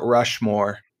Mount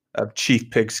Rushmore of Chief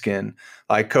Pigskin,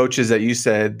 like coaches that you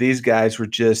said, these guys were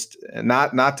just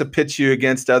not to pitch you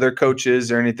against other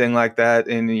coaches or anything like that.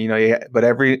 And, but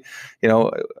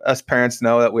us parents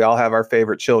know that we all have our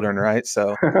favorite children, right?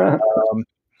 So,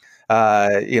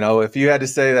 if you had to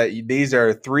say that these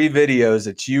are 3 videos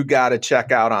that you got to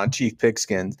check out on Chief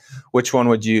Pigskin, which one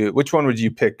would you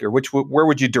pick, or where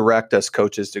would you direct us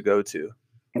coaches to go to?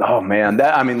 Oh man,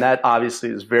 that obviously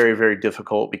is very, very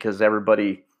difficult, because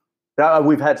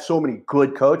we've had so many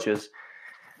good coaches,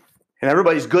 and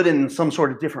everybody's good in some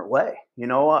sort of different way.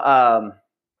 The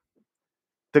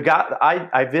guy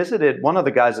I visited, one of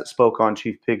the guys that spoke on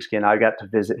Chief Pigskin, I got to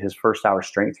visit his first hour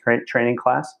strength training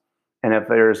class. And if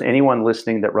there's anyone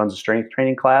listening that runs a strength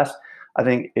training class, I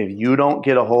think if you don't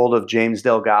get a hold of James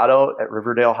Delgado at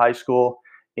Riverdale High School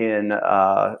in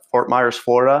Fort Myers,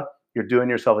 Florida, you're doing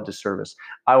yourself a disservice.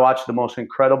 I watched the most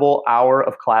incredible hour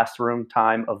of classroom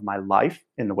time of my life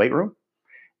in the weight room,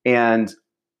 and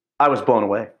I was blown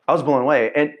away.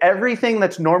 And everything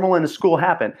that's normal in a school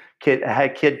happened. Kid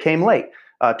came late.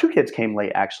 2 kids came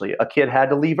late, actually. A kid had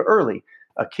to leave early.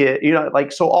 A kid,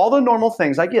 so all the normal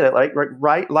things, I get it.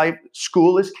 Like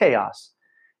school is chaos.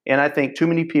 And I think too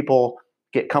many people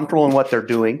get comfortable in what they're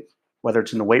doing, whether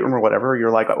it's in the weight room or whatever.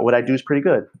 You're like, what I do is pretty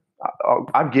good.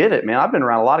 I get it, man. I've been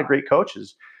around a lot of great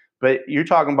coaches, but you're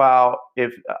talking about,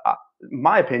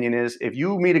 my opinion is, if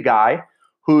you meet a guy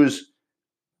who's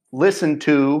listened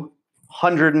to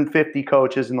 150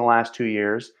 coaches in the last 2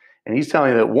 years, and he's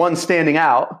telling you that one's standing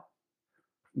out,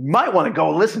 you might want to go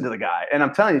listen to the guy. And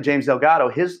I'm telling you, James Delgado,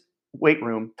 his weight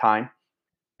room time,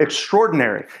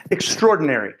 extraordinary.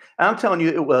 And I'm telling you,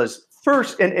 it was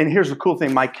first, and here's the cool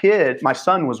thing. My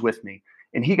son was with me,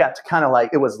 and he got to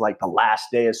it was like the last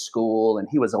day of school, and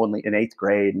he was only in 8th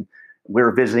grade, and we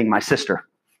were visiting my sister,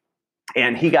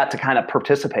 and he got to kind of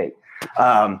participate.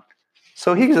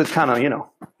 So he was kind of,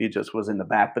 he just was in the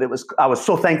back, but I was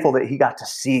so thankful that he got to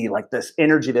see like this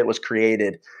energy that was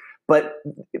created But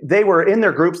they were in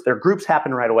their groups. Their groups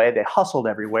happened right away. They hustled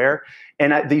everywhere.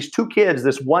 And these two kids,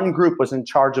 this one group was in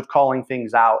charge of calling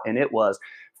things out. And it was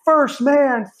first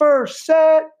man, first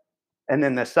set. And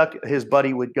then his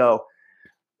buddy would go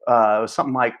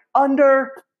something like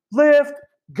under, lift,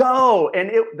 go. And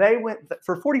they went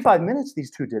for 45 minutes.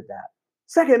 These two did that.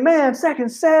 Second man, second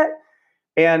set.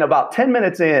 And about 10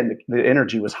 minutes in, the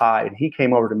energy was high. And he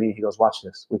came over to me. He goes, watch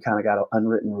this. We kind of got an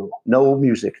unwritten rule. No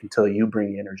music until you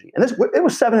bring the energy. And it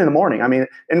was 7 a.m. I mean,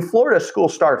 in Florida, school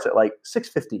starts at like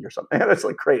 6:50 or something. It's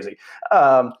like crazy.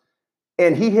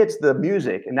 And he hits the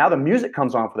music. And now the music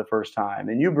comes on for the first time.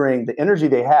 And you bring the energy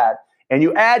they had. And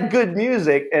you add good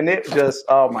music. And it just,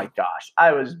 oh my gosh,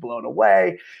 I was blown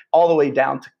away. All the way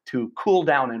down to cool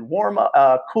down and warm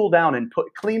up, cool down and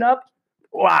clean up.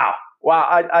 Wow.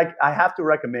 I have to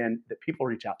recommend that people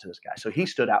reach out to this guy. So he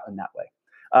stood out in that way.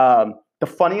 The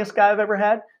funniest guy I've ever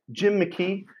had, Jim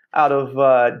McKee out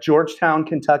of Georgetown,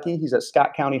 Kentucky. He's at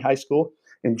Scott County High School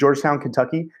in Georgetown,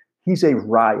 Kentucky. He's a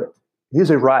riot.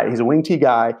 He's a riot. He's a wing T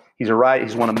guy. He's a riot.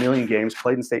 He's won 1 million games,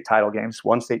 played in state title games,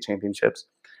 won state championships.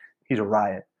 He's a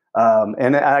riot.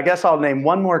 And I guess I'll name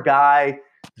one more guy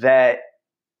that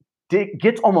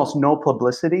gets almost no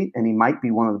publicity, and he might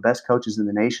be one of the best coaches in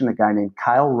the nation, a guy named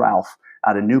Kyle Ralph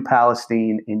out of New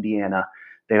Palestine, Indiana.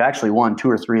 They've actually won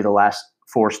 2 or 3 of the last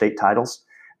 4 state titles.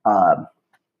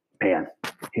 Man,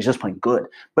 he's just playing good.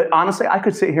 But honestly, I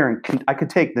could sit here and I could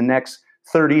take the next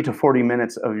 30 to 40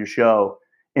 minutes of your show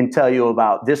and tell you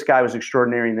about this guy was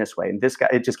extraordinary in this way, and this guy,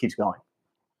 it just keeps going.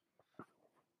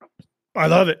 I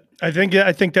love it. I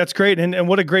think that's great. And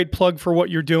what a great plug for what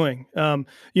you're doing.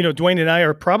 Dwayne and I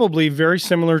are probably very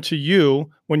similar to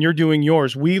you when you're doing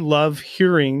yours. We love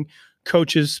hearing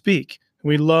coaches speak.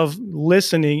 We love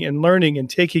listening and learning and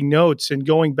taking notes and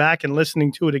going back and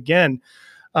listening to it again.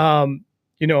 To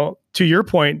your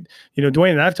point,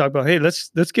 Dwayne and I've talked about, hey,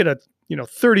 let's get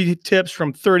 30 tips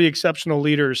from 30 exceptional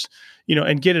leaders,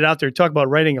 and get it out there. Talk about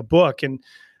writing a book. And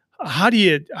how do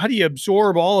you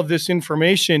absorb all of this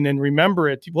information and remember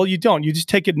it? Well, you don't. You just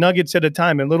take it nuggets at a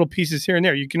time and little pieces here and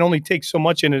there. You can only take so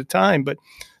much in at a time. But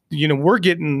we're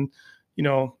getting,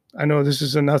 I know this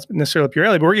is not necessarily up your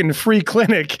alley, but we're getting a free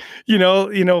clinic,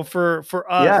 for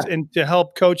us and to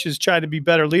help coaches try to be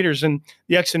better leaders. And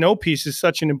the X and O piece is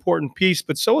such an important piece,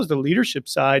 but so is the leadership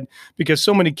side, because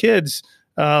so many kids,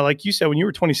 like you said, when you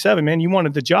were 27, man, you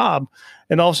wanted the job,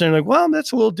 and all of a sudden like, well,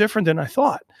 that's a little different than I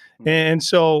thought. And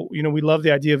so, we love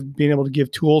the idea of being able to give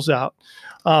tools out.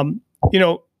 When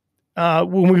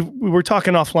we were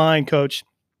talking offline, Coach,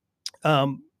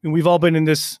 we've all been in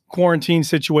this quarantine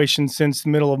situation since the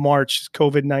middle of March,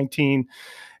 COVID-19,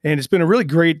 and it's been a really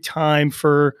great time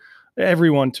for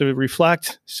everyone to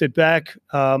reflect, sit back,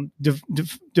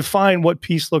 define what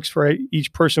peace looks for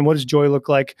each person. What does joy look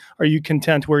like? Are you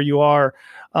content where you are?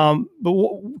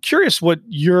 Curious what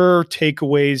your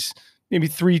takeaways, maybe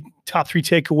top three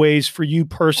takeaways for you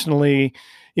personally,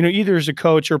 either as a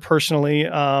coach or personally,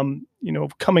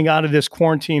 coming out of this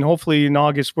quarantine. Hopefully in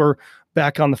August, we're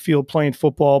back on the field playing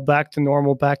football, back to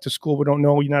normal, back to school. We don't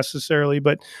know necessarily,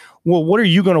 but what are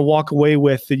you going to walk away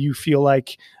with that you feel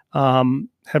like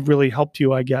have really helped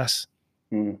you, I guess?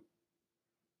 The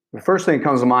first thing that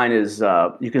comes to mind is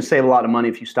you can save a lot of money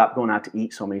if you stop going out to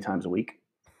eat so many times a week.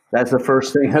 That's the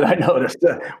first thing that I noticed.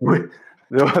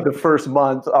 The first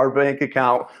month, our bank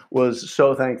account was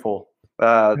so thankful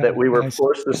that we were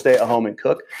forced to stay at home and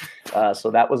cook. So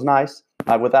that was nice.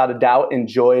 I, without a doubt,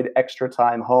 enjoyed extra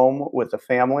time home with the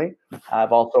family.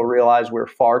 I've also realized we're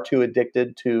far too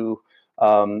addicted to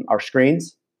our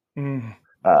screens.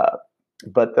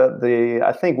 But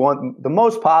I think the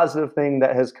most positive thing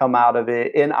that has come out of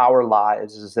it in our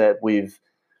lives is that we've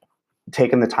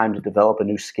taken the time to develop a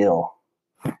new skill.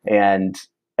 And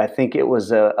I think it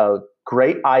was a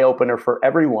great eye-opener for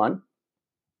everyone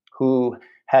who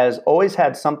has always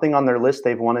had something on their list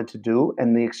they've wanted to do,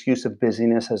 and the excuse of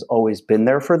busyness has always been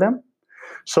there for them.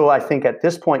 So I think at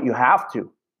this point you have to,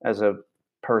 as a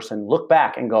person, look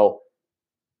back and go,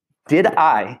 did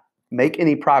I make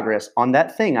any progress on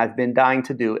that thing I've been dying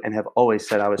to do and have always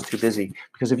said I was too busy?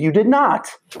 Because if you did not,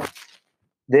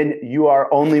 then you are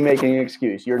only making an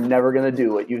excuse. You're never going to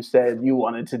do what you said you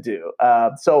wanted to do.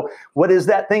 So what is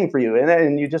that thing for you? And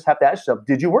then you just have to ask yourself,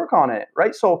 did you work on it?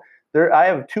 Right? So I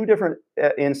have 2 different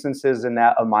instances in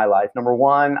that of my life. Number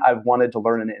one, I've wanted to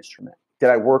learn an instrument. Did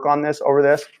I work on this over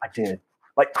this? I did,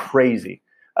 like crazy.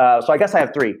 So I guess I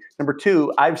have 3. Number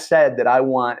 2, I've said that I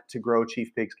want to grow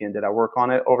Chief Pigskin. Did I work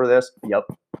on it over this? Yep,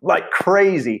 like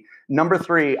crazy. Number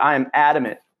 3, I am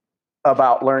adamant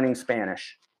about learning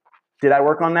Spanish. Did I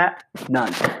work on that?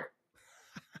 None.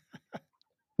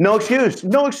 No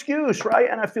excuse, right?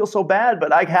 And I feel so bad,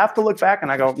 but I have to look back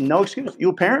and I go, no excuse. You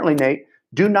apparently, Nate,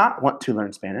 do not want to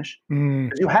learn Spanish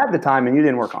because you had the time and you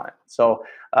didn't work on it. So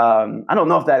I don't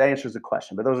know if that answers the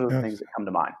question, but those are the things that come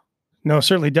to mind. No, it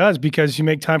certainly does, because you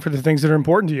make time for the things that are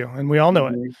important to you, and we all know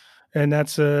it. And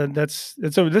that's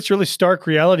really stark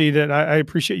reality that I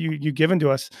appreciate you giving to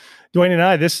us, Dwayne and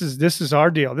I. This is our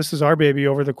deal. This is our baby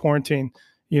over the quarantine.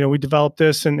 We developed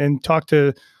this and talked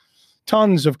to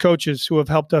tons of coaches who have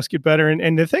helped us get better.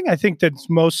 And the thing I think that's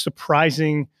most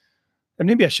surprising, and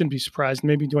maybe I shouldn't be surprised,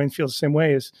 maybe Dwayne feels the same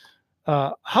way, is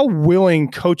how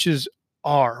willing coaches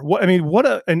are.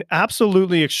 What an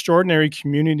absolutely extraordinary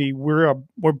community we're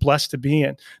blessed to be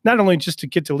in. Not only just to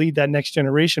get to lead that next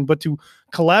generation, but to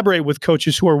collaborate with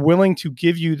coaches who are willing to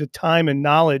give you the time and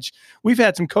knowledge. We've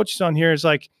had some coaches on here. It's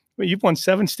like, you've won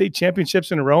 7 state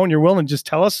championships in a row and you're willing to just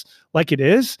tell us like it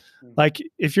is. Like,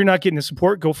 if you're not getting the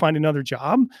support, go find another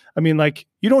job.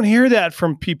 You don't hear that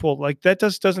from people. Like, that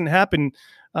doesn't happen.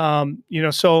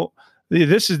 So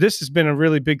this has been a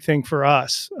really big thing for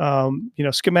us.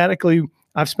 Schematically,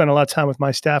 I've spent a lot of time with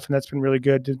my staff, and that's been really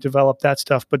good to develop that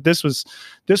stuff. But this was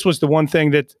the one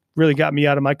thing that really got me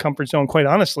out of my comfort zone, quite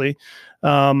honestly.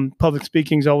 Public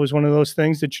speaking is always one of those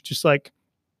things that you're just like,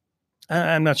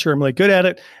 I'm not sure I'm really good at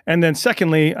it. And then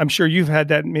secondly, I'm sure you've had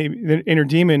that, maybe the inner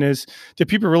demon is, do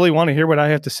people really want to hear what I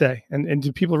have to say? And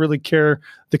do people really care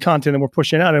the content that we're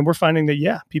pushing out? And we're finding that,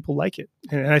 yeah, people like it.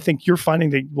 And I think you're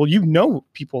finding that, well,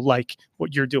 people like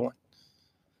what you're doing.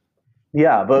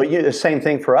 Yeah, but the same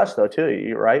thing for us though,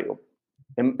 too, right?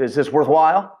 Is this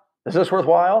worthwhile? But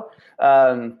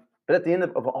at the end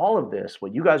of all of this,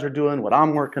 what you guys are doing, what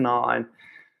I'm working on,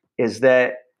 is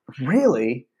that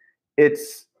really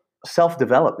it's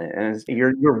self-development, and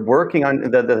you're working on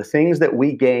the things that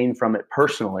we gain from it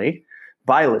personally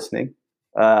by listening.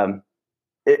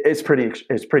 It's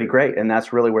pretty great, and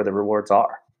that's really where the rewards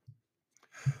are.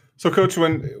 So, Coach,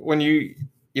 when you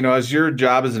as your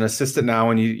job as an assistant now,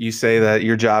 when you say that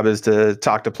your job is to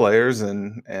talk to players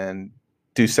and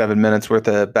do 7 minutes worth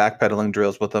of backpedaling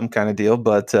drills with them, kind of deal,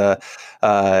 but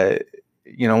when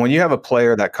you have a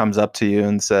player that comes up to you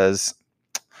and says,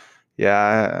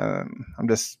 "Yeah,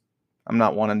 I'm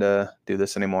not wanting to do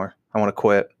this anymore. I want to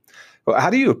quit." Well, how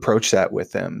do you approach that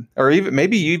with them? Or even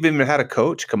maybe you've even had a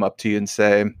coach come up to you and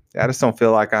say, "I just don't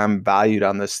feel like I'm valued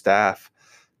on this staff,"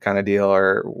 kind of deal,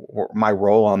 or my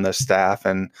role on this staff.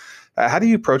 And how do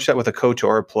you approach that with a coach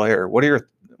or a player?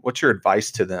 What's your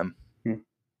advice to them?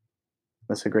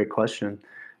 That's a great question.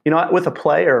 With a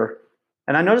player,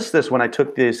 and I noticed this when I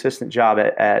took the assistant job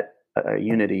at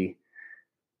Unity,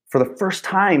 for the first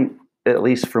time, at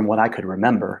least from what I could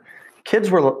remember,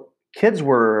 kids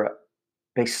were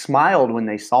they smiled when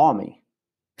they saw me,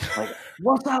 like,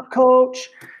 "What's up, coach?"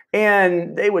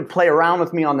 And they would play around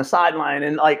with me on the sideline,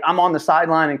 and like, I'm on the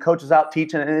sideline and coach is out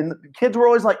teaching, and the kids were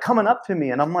always like coming up to me,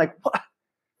 and I'm like, "What?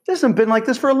 This hasn't been like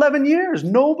this for 11 years.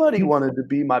 Nobody wanted to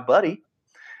be my buddy."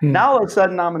 Now all of a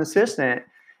sudden I'm an assistant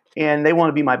and they want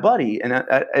to be my buddy. And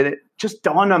it just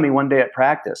dawned on me one day at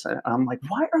practice. And I'm like,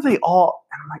 why are they all?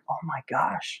 And I'm like, oh my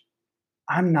gosh,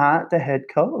 I'm not the head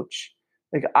coach.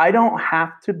 Like, I don't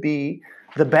have to be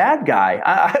the bad guy.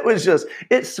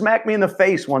 It smacked me in the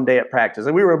face one day at practice.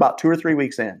 And we were about 2 or 3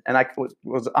 weeks in. And I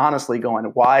was honestly going,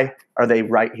 why are they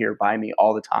right here by me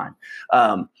all the time?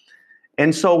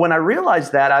 And so when I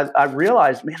realized that, I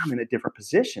realized, man, I'm in a different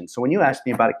position. So when you ask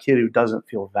me about a kid who doesn't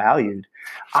feel valued,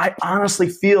 I honestly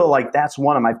feel like that's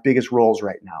one of my biggest roles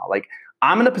right now. Like,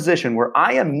 I'm in a position where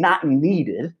I am not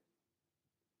needed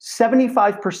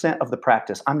 75% of the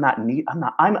practice. I'm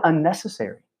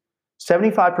unnecessary.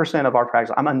 75% of our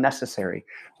practice, I'm unnecessary.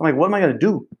 I'm like, what am I going to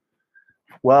do?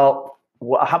 Well,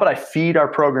 how about I feed our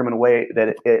program in a way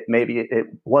that it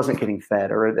wasn't getting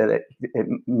fed, or that it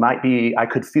might be,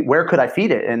 where could I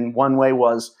feed it? And one way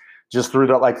was just through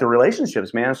the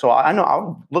relationships, man. So I know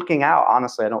I'm looking out.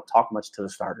 Honestly, I don't talk much to the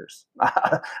starters.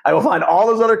 I will find all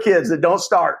those other kids that don't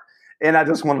start, and I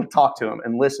just want to talk to them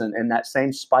and listen. And that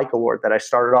same Spike Award that I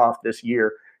started off this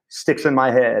year sticks in my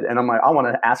head. And I'm like, I want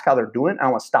to ask how they're doing. I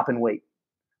want to stop and wait,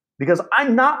 because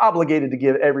I'm not obligated to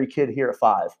give every kid here a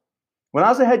 5. When I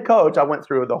was a head coach, I went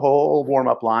through the whole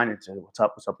warm-up line and said, what's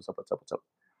up,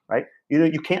 right?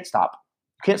 You can't stop.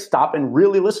 You can't stop and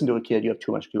really listen to a kid. You have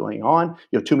too much going on.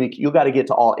 You have too many. You got to get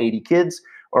to all 80 kids,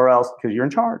 or else, because you're in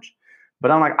charge.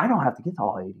 But I'm like, I don't have to get to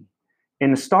all 80.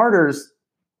 And the starters,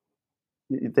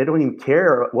 they don't even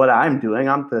care what I'm doing.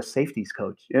 I'm the safeties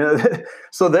coach.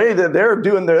 So they're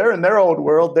in their old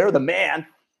world. They're the man.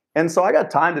 And so I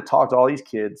got time to talk to all these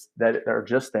kids that are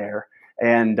just there.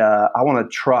 And I want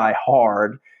to try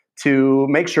hard to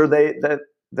make sure that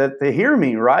that they hear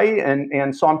me, right?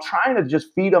 And so I'm trying to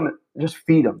just feed them, just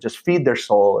feed their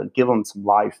soul and give them some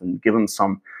life and give them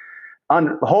some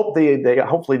hopefully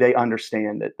they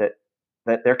understand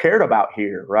that they're cared about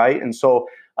here, right? And so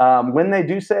when they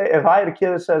do say, if I had a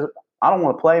kid that says, I don't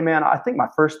want to play, man, I think my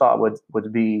first thought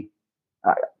would be,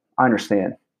 I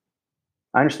understand.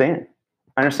 I understand.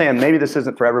 Maybe this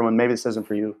isn't for everyone. Maybe this isn't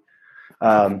for you.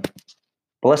 But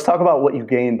let's talk about what you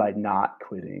gain by not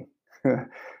quitting,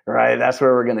 right? That's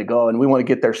where we're going to go. And we want to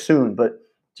get there soon, but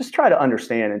just try to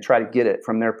understand and try to get it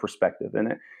from their perspective.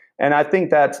 And I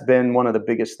think that's been one of the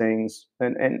biggest things.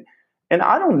 And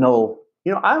I don't know,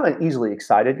 I'm an easily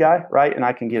excited guy, right? And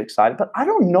I can get excited, but I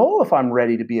don't know if I'm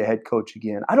ready to be a head coach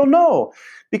again. I don't know,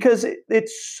 because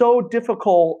it's so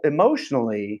difficult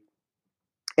emotionally.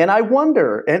 And I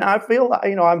wonder, and I feel,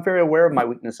 I'm very aware of my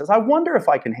weaknesses. I wonder if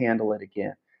I can handle it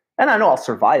again. And I know I'll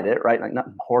survive it, right? Like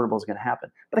nothing horrible is going to happen,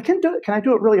 but I can do it. Can I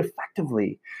do it really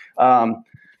effectively?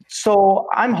 So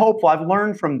I'm hopeful. I've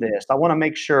learned from this. I want to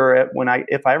make sure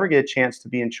if I ever get a chance to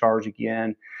be in charge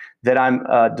again, that I'm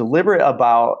deliberate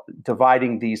about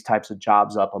dividing these types of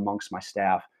jobs up amongst my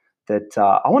staff. That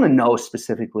I want to know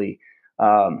specifically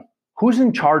who's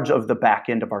in charge of the back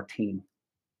end of our team.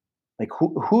 Like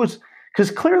who's, because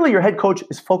clearly your head coach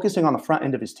is focusing on the front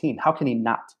end of his team. How can he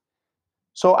not?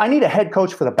 So I need a head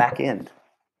coach for the back end.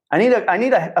 I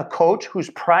need a coach whose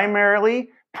primary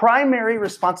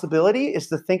responsibility is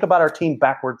to think about our team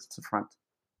backwards to front.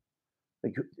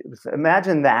 Like,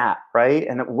 imagine that, right?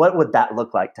 And what would that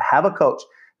look like to have a coach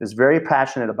that's very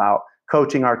passionate about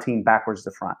coaching our team backwards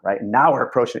to front, right? And now we're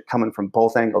approaching it coming from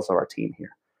both angles of our team here,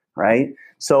 right?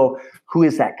 So who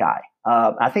is that guy?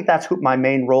 I think that's my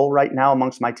main role right now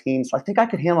amongst my team. So I think I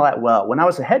could handle that well. When I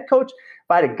was a head coach, if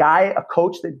I had a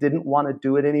coach that didn't want to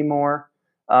do it anymore,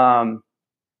 I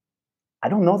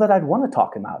don't know that I'd want to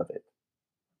talk him out of it.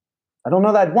 I don't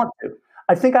know that I'd want to.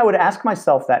 I think I would ask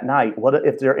myself that night, what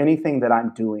if there anything that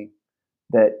I'm doing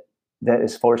that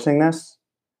is forcing this,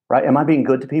 right? Am I being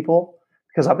good to people?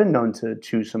 Because I've been known to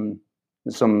chew some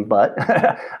butt.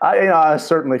 I'm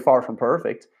certainly far from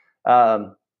perfect.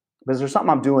 But is there something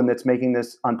I'm doing that's making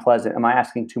this unpleasant? Am I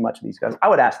asking too much of these guys? I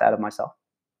would ask that of myself.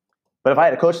 But if I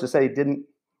had a coach to say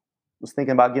was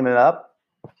thinking about giving it up,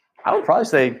 I would probably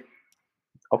say,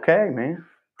 okay, man,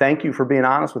 thank you for being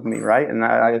honest with me, right? And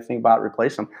I think about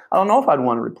replacing him. I don't know if I'd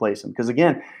want to replace him because,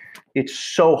 again, it's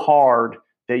so hard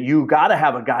that you got to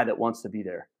have a guy that wants to be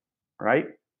there, right?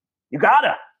 You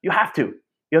have to.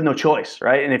 You have no choice,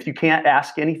 right? And if you can't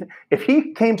ask anything, if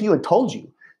he came to you and told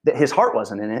you that his heart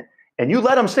wasn't in it, and you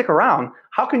let him stick around,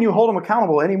 how can you hold him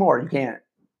accountable anymore? You can't.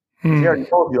 He already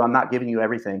told you, I'm not giving you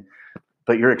everything,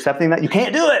 but you're accepting that. You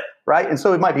can't do it, right? And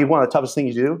so it might be one of the toughest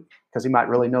things you do because he might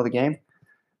really know the game,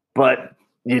 but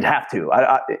you'd have to.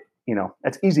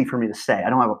 It's easy for me to say. I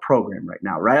don't have a program right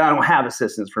now, right? I don't have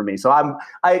assistants for me. So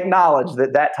I acknowledge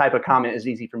that type of comment is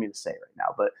easy for me to say right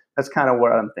now, but that's kind of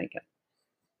what I'm thinking.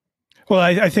 Well,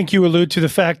 I think you allude to the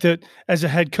fact that as a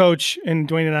head coach, and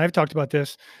Dwayne and I have talked about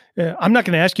this, I'm not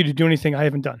going to ask you to do anything I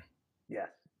haven't done. Yeah.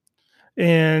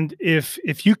 And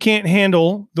if you can't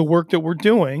handle the work that we're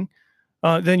doing,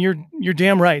 then you're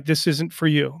damn right. This isn't for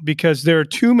you, because there are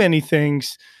too many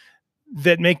things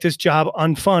that make this job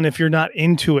unfun if you're not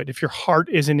into it, if your heart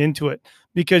isn't into it,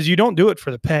 because you don't do it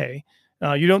for the pay.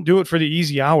 You don't do it for the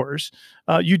easy hours.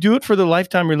 You do it for the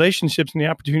lifetime relationships and the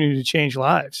opportunity to change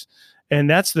lives. And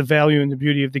that's the value and the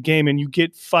beauty of the game. And you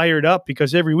get fired up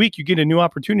because every week you get a new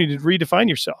opportunity to redefine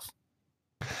yourself.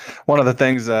 One of the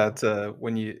things that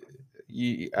when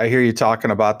I hear you talking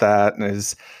about that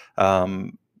is,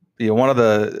 one of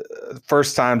the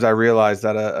first times I realized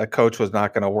that a coach was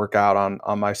not going to work out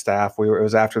on my staff. It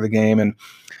was after the game,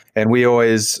 and we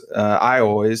always,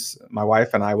 my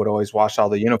wife and I would always wash all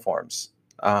the uniforms.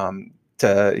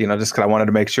 Just because I wanted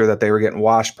to make sure that they were getting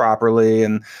washed properly,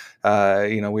 and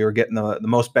we were getting the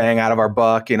most bang out of our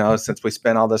buck, since we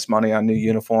spent all this money on new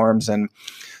uniforms. And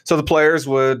so the players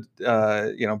would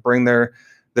bring their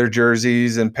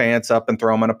jerseys and pants up and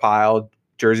throw them in a pile,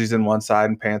 jerseys in one side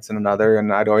and pants in another,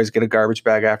 and I'd always get a garbage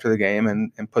bag after the game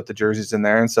and put the jerseys in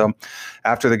there. And so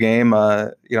after the game,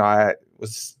 I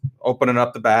was opening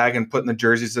up the bag and putting the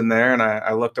jerseys in there, and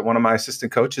I looked at one of my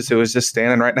assistant coaches who was just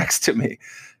standing right next to me,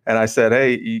 and I said,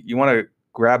 "Hey, you want to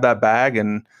grab that bag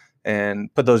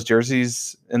and put those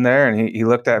jerseys in there?" And he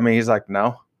looked at me. He's like,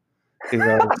 "No." He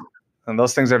goes, "And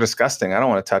those things are disgusting. I don't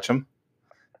want to touch them."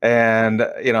 And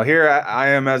here I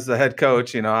am as the head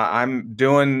coach. I'm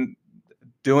doing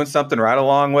something right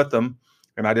along with them,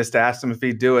 and I just asked him if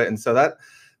he'd do it. And so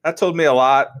that told me a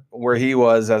lot where he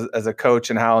was as a coach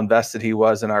and how invested he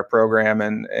was in our program,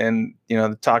 and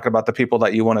talking about the people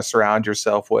that you want to surround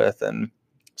yourself with. And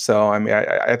so, I mean,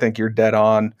 I think you're dead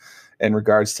on in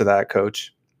regards to that,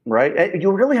 Coach. Right. And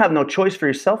you really have no choice for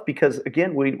yourself because,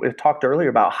 again, we've talked earlier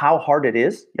about how hard it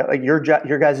is. Like your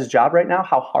guys' job right now,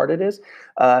 how hard it is,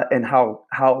 and how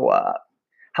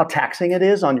taxing it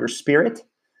is on your spirit.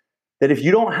 That if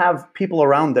you don't have people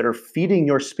around that are feeding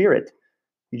your spirit,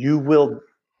 you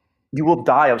will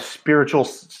die of spiritual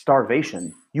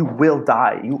starvation. You will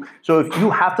die. So if you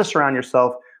have to surround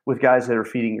yourself with guys that are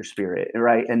feeding your spirit,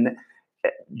 right? And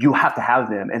you have to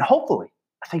have them. And hopefully,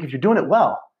 I think if you're doing it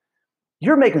well,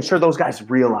 you're making sure those guys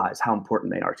realize how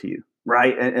important they are to you,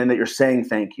 right? And that you're saying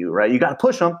thank you, right? You got to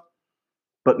push them,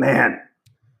 but man,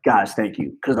 guys, thank you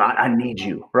because I need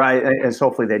you, right? And so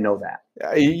hopefully they know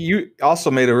that. You also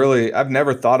made I've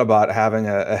never thought about having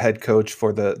a head coach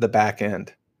for the back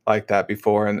end like that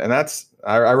before, and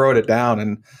I wrote it down,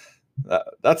 and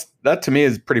that to me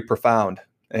is pretty profound,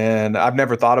 and I've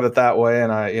never thought of it that way.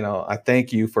 And I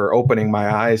thank you for opening my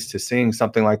eyes to seeing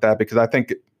something like that, because I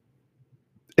think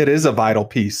it is a vital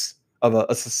piece of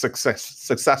a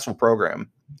successful program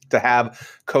to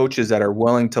have coaches that are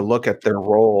willing to look at their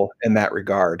role in that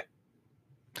regard.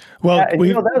 Well, that was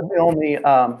the only.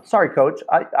 Sorry, Coach.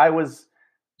 I was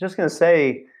just going to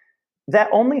say that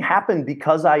only happened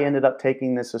because I ended up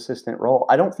taking this assistant role.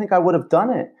 I don't think I would have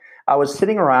done it. I was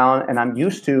sitting around, and I'm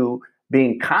used to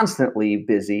being constantly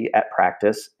busy at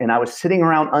practice, and I was sitting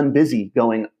around unbusy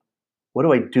going, what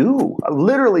do I do?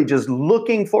 Literally just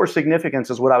looking for significance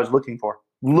is what I was looking for.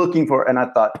 And I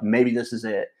thought, maybe this is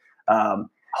it.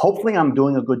 Hopefully I'm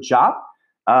doing a good job.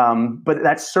 But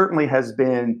that certainly has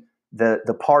been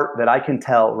the part that I can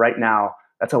tell right now.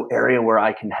 That's an area where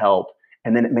I can help.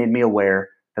 And then it made me aware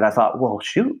that I thought, well,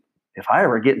 shoot, if I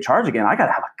ever get in charge again, I got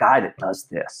to have a guy that does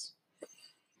this.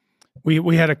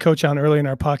 We had a coach on early in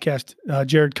our podcast,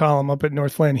 Jared Collum up at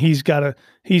Northland. He's got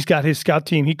his scout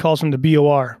team. He calls them the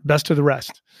BOR, best of the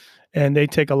rest, and they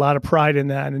take a lot of pride in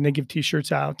that. And they give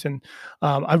T-shirts out. And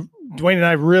Dwayne and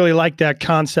I really like that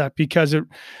concept because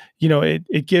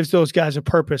it gives those guys a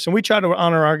purpose. And we try to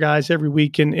honor our guys every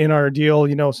week in our deal.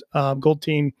 Gold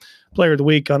Team Player of the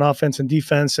Week on offense and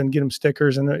defense, and get them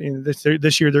stickers. And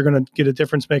this year they're going to get a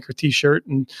difference maker T-shirt.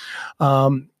 And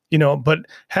but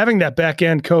having that back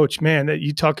end coach, man, that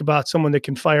you talk about someone that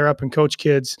can fire up and coach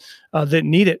kids that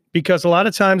need it, because a lot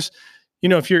of times,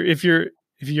 if you're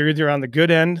either on the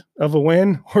good end of a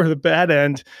win or the bad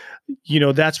end,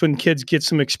 that's when kids get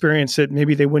some experience that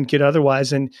maybe they wouldn't get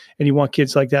otherwise. And you want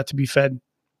kids like that to be fed.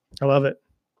 I love it.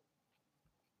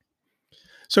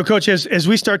 So Coach, as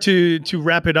we start to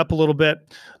wrap it up a little bit,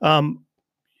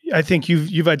 I think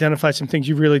you've identified some things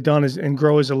you've really done and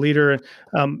grow as a leader.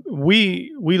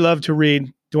 We love to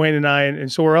read, Dwayne and I,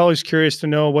 and so we're always curious to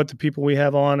know what the people we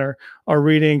have on are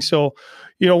reading. So,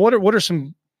 what are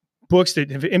some books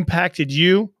that have impacted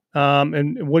you,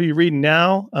 and what are you reading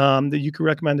now that you could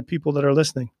recommend to people that are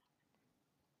listening?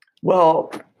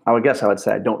 Well, I would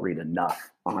say I don't read enough.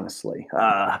 Honestly,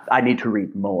 I need to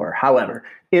read more. However,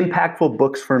 impactful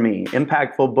books for me.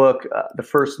 Impactful book, the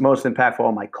first most impactful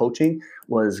on my coaching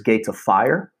was Gates of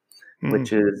Fire,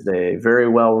 which is a very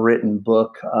well-written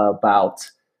book about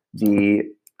the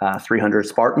 300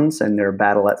 Spartans and their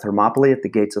battle at Thermopylae, at the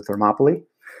gates of Thermopylae.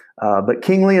 But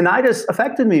King Leonidas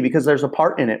affected me because there's a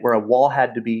part in it where a wall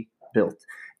had to be built,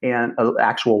 and an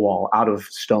actual wall out of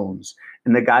stones.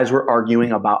 And the guys were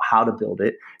arguing about how to build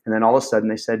it. And then all of a sudden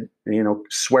they said,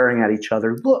 swearing at each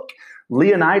other, look,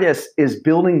 Leonidas is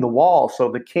building the wall.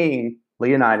 So the king,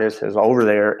 Leonidas, is over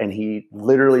there, and he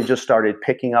literally just started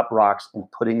picking up rocks and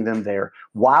putting them there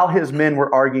while his men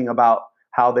were arguing about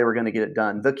how they were going to get it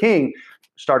done. The king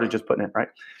started just putting it, right?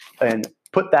 And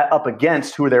put that up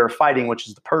against who they were fighting, which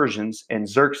is the Persians. And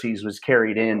Xerxes was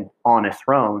carried in on a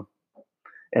throne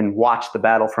and watched the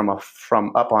battle from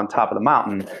up on top of the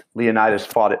mountain. Leonidas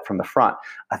fought it from the front.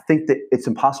 I think that it's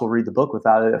impossible to read the book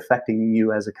without it affecting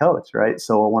you as a coach, right?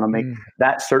 So I want to make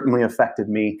that certainly affected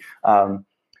me.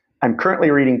 I'm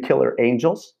currently reading Killer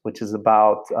Angels, which is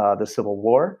about the Civil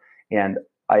War, and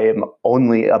I am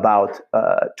only about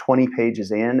 20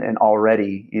 pages in, and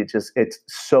already it's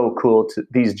so cool.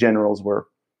 These generals were,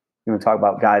 talk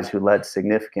about guys who led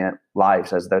significant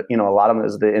lives as a lot of them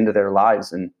as the end of their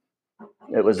lives, and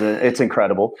it's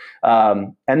incredible.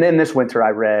 And then this winter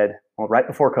I read, right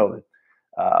before COVID,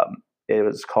 it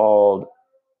was called,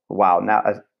 now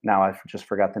I just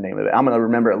forgot the name of it. I'm going to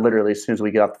remember it literally as soon as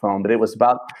we get off the phone, but it was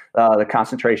about the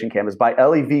concentration camp. It's by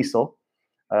Elie Wiesel,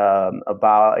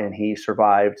 and he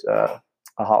survived the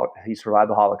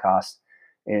Holocaust.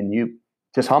 And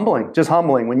Just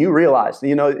humbling when you realize,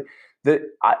 that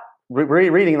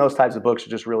reading those types of books are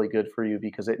just really good for you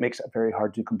because it makes it very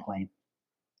hard to complain.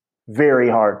 Very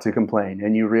hard to complain.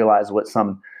 And you realize what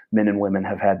some men and women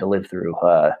have had to live through.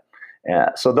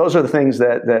 So those are the things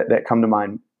that come to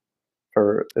mind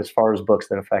for as far as books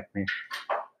that affect me.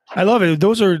 I love it.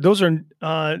 Those are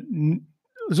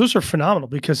phenomenal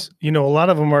because, a lot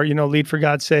of them are, Lead for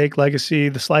God's Sake, Legacy,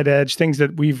 The Slight Edge, things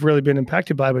that we've really been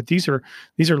impacted by. But these are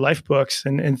life books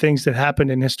and things that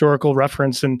happened in historical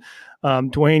reference. And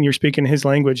Dwayne, you're speaking his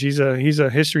language. He's a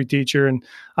history teacher, and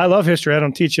I love history. I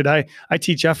don't teach it. I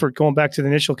teach effort. Going back to the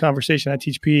initial conversation, I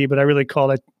teach PE, but I really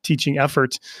call it teaching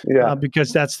effort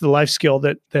because that's the life skill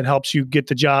that helps you get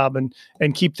the job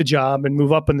and keep the job and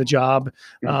move up in the job.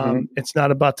 It's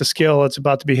not about the skill; it's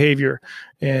about the behavior.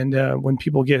 And when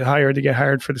people get hired, they get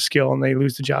hired for the skill, and they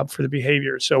lose the job for the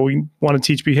behavior. So we want to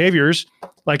teach behaviors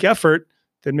like effort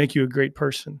that make you a great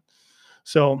person.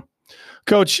 So,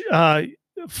 Coach,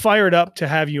 fired up to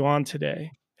have you on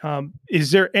today. Is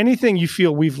there anything you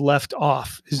feel we've left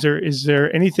off? Is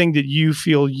there anything that you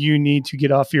feel you need to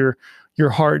get off your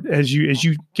heart as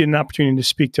you get an opportunity to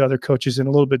speak to other coaches in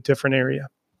a little bit different area?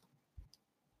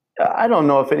 I don't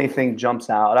know if anything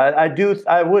jumps out.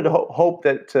 I would hope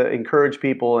that to encourage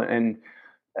people, and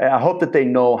I hope that they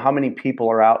know how many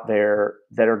people are out there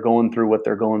that are going through what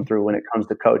they're going through when it comes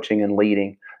to coaching and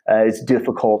leading. It's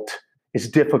difficult.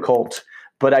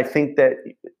 But I think that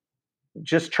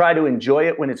just try to enjoy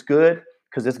it when it's good,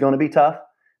 because it's going to be tough.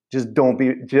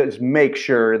 Just make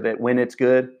sure that when it's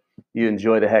good, you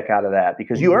enjoy the heck out of that,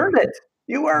 because you earned it.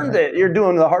 You earned it. You're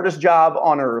doing the hardest job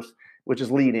on earth, which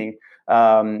is leading.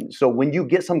 So when you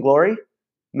get some glory,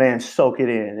 man, soak it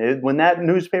in. When that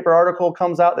newspaper article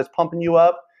comes out that's pumping you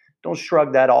up, don't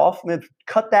shrug that off. Man,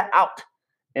 cut that out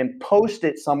and post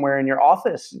it somewhere in your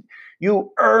office.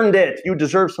 You earned it. You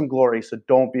deserve some glory. So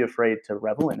don't be afraid to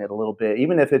revel in it a little bit.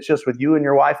 Even if it's just with you and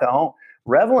your wife at home,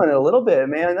 revel in it a little bit,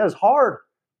 man. That's hard.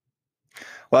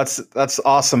 Well, that's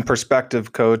awesome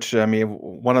perspective, Coach. I mean,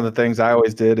 one of the things I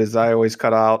always did is I always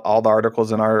cut out all the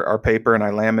articles in our paper and I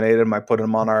laminated them. I put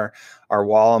them on our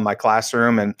wall in my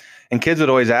classroom, and kids would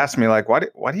always ask me, like,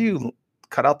 why do you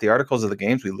cut out the articles of the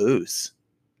games we lose?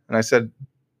 And I said,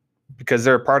 because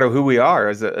they're a part of who we are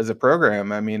as a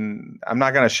program. I mean, I'm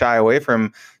not going to shy away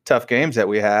from tough games that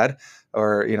we had,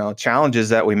 or challenges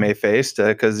that we may face,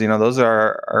 because those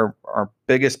are our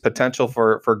biggest potential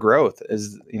for growth,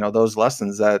 is those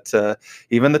lessons that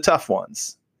even the tough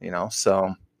ones.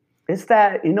 So it's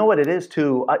that, what it is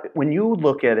too. When you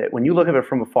look at it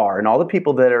from afar, and all the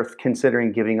people that are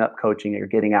considering giving up coaching or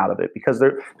getting out of it because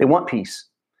they want peace,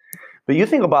 but you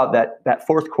think about that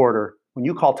fourth quarter when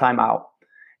you call timeout.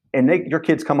 And your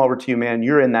kids come over to you, man,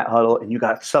 you're in that huddle and you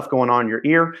got stuff going on in your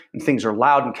ear and things are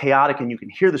loud and chaotic and you can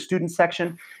hear the student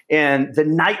section. And the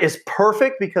night is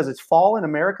perfect because it's fall in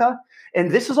America.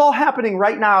 And this is all happening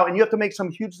right now. And you have to make some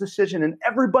huge decision and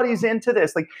everybody's into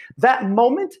this. Like that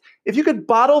moment, if you could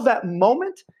bottle that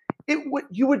moment,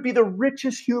 you would be the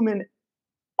richest human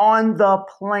on the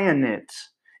planet.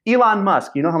 Elon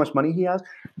Musk, you know how much money he has?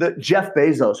 Jeff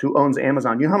Bezos, who owns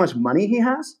Amazon, you know how much money he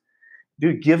has?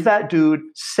 Dude, give that dude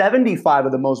 75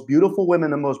 of the most beautiful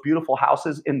women, the most beautiful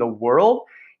houses in the world.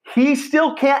 He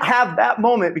still can't have that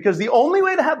moment, because the only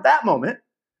way to have that moment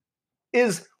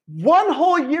is one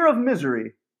whole year of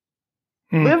misery.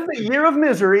 Live the year of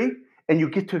misery, and you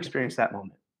get to experience that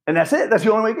moment. And that's it. That's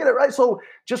the only way to get it, right? So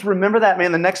just remember that,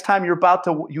 man. The next time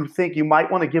you think you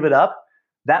might want to give it up,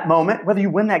 that moment, whether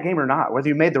you win that game or not, whether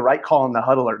you made the right call in the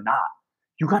huddle or not,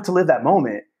 you got to live that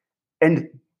moment. And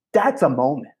that's a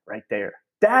moment right there.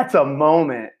 That's a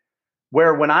moment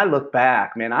where when I look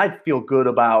back, man, I feel good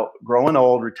about growing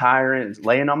old, retiring, and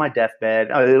laying on my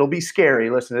deathbed. It'll be scary.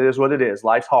 Listen, it is what it is.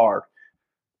 Life's hard.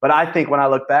 But I think when I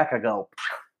look back, I go,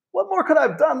 what more could I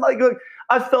have done? Like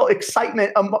I felt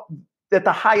excitement at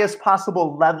the highest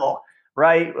possible level,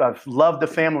 right? I've loved the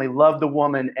family, loved the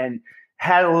woman, and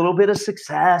had a little bit of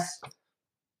success,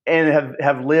 and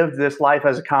have lived this life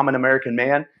as a common American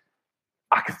man.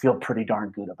 I could feel pretty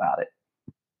darn good about it.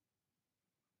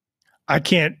 I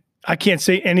can't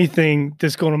say anything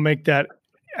that's going to make that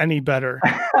any better.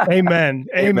 Amen.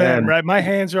 Amen. Right. My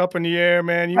hands are up in the air,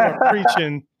 man. You are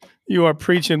preaching. You are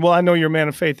preaching. Well, I know you're a man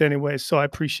of faith anyway, so I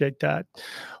appreciate that.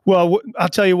 Well, I'll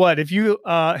tell you what, if you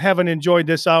haven't enjoyed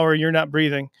this hour, you're not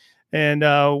breathing. And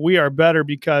we are better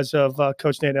because of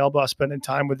Coach Nate Albaugh spending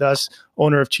time with us,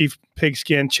 owner of Chief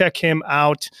Pigskin. Check him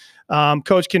out.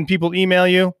 Coach, can people email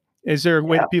you? Is there a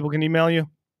way that people can email you?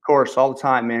 Of course, all the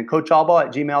time, man.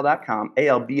 CoachAlbaugh@gmail.com.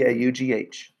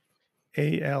 ALBAUGH.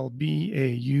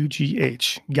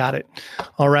 ALBAUGH. Got it.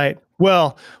 All right.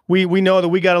 Well, we know that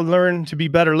we got to learn to be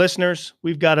better listeners.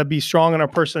 We've got to be strong in our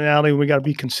personality. We got to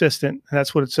be consistent. And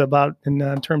that's what it's about in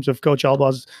terms of Coach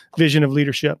Albaugh's vision of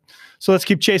leadership. So let's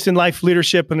keep chasing life,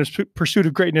 leadership, and the pursuit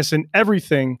of greatness in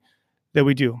everything that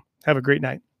we do. Have a great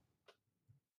night.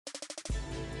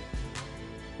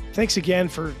 Thanks again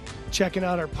for checking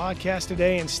out our podcast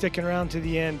today and sticking around to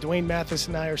the end. Dwayne Mathis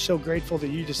and I are so grateful that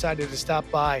you decided to stop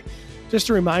by. Just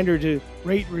a reminder to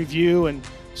rate, review, and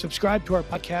subscribe to our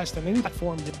podcast on any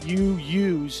platform that you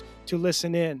use to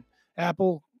listen in.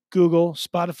 Apple, Google,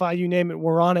 Spotify, you name it,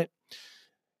 we're on it.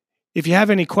 If you have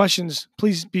any questions,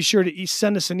 please be sure to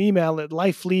send us an email at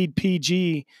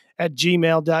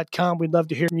lifeleadpg@gmail.com. We'd love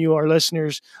to hear from you, our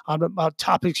listeners, about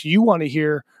topics you want to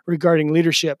hear regarding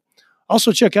leadership.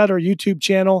 Also, check out our YouTube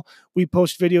channel. We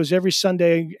post videos every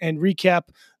Sunday and recap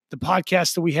the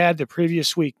podcast that we had the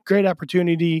previous week. Great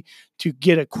opportunity to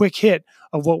get a quick hit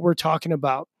of what we're talking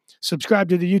about. Subscribe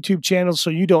to the YouTube channel so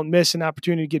you don't miss an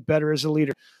opportunity to get better as a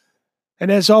leader. And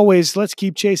as always, let's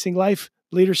keep chasing life,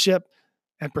 leadership,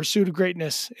 and pursuit of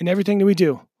greatness in everything that we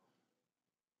do.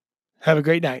 Have a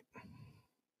great night.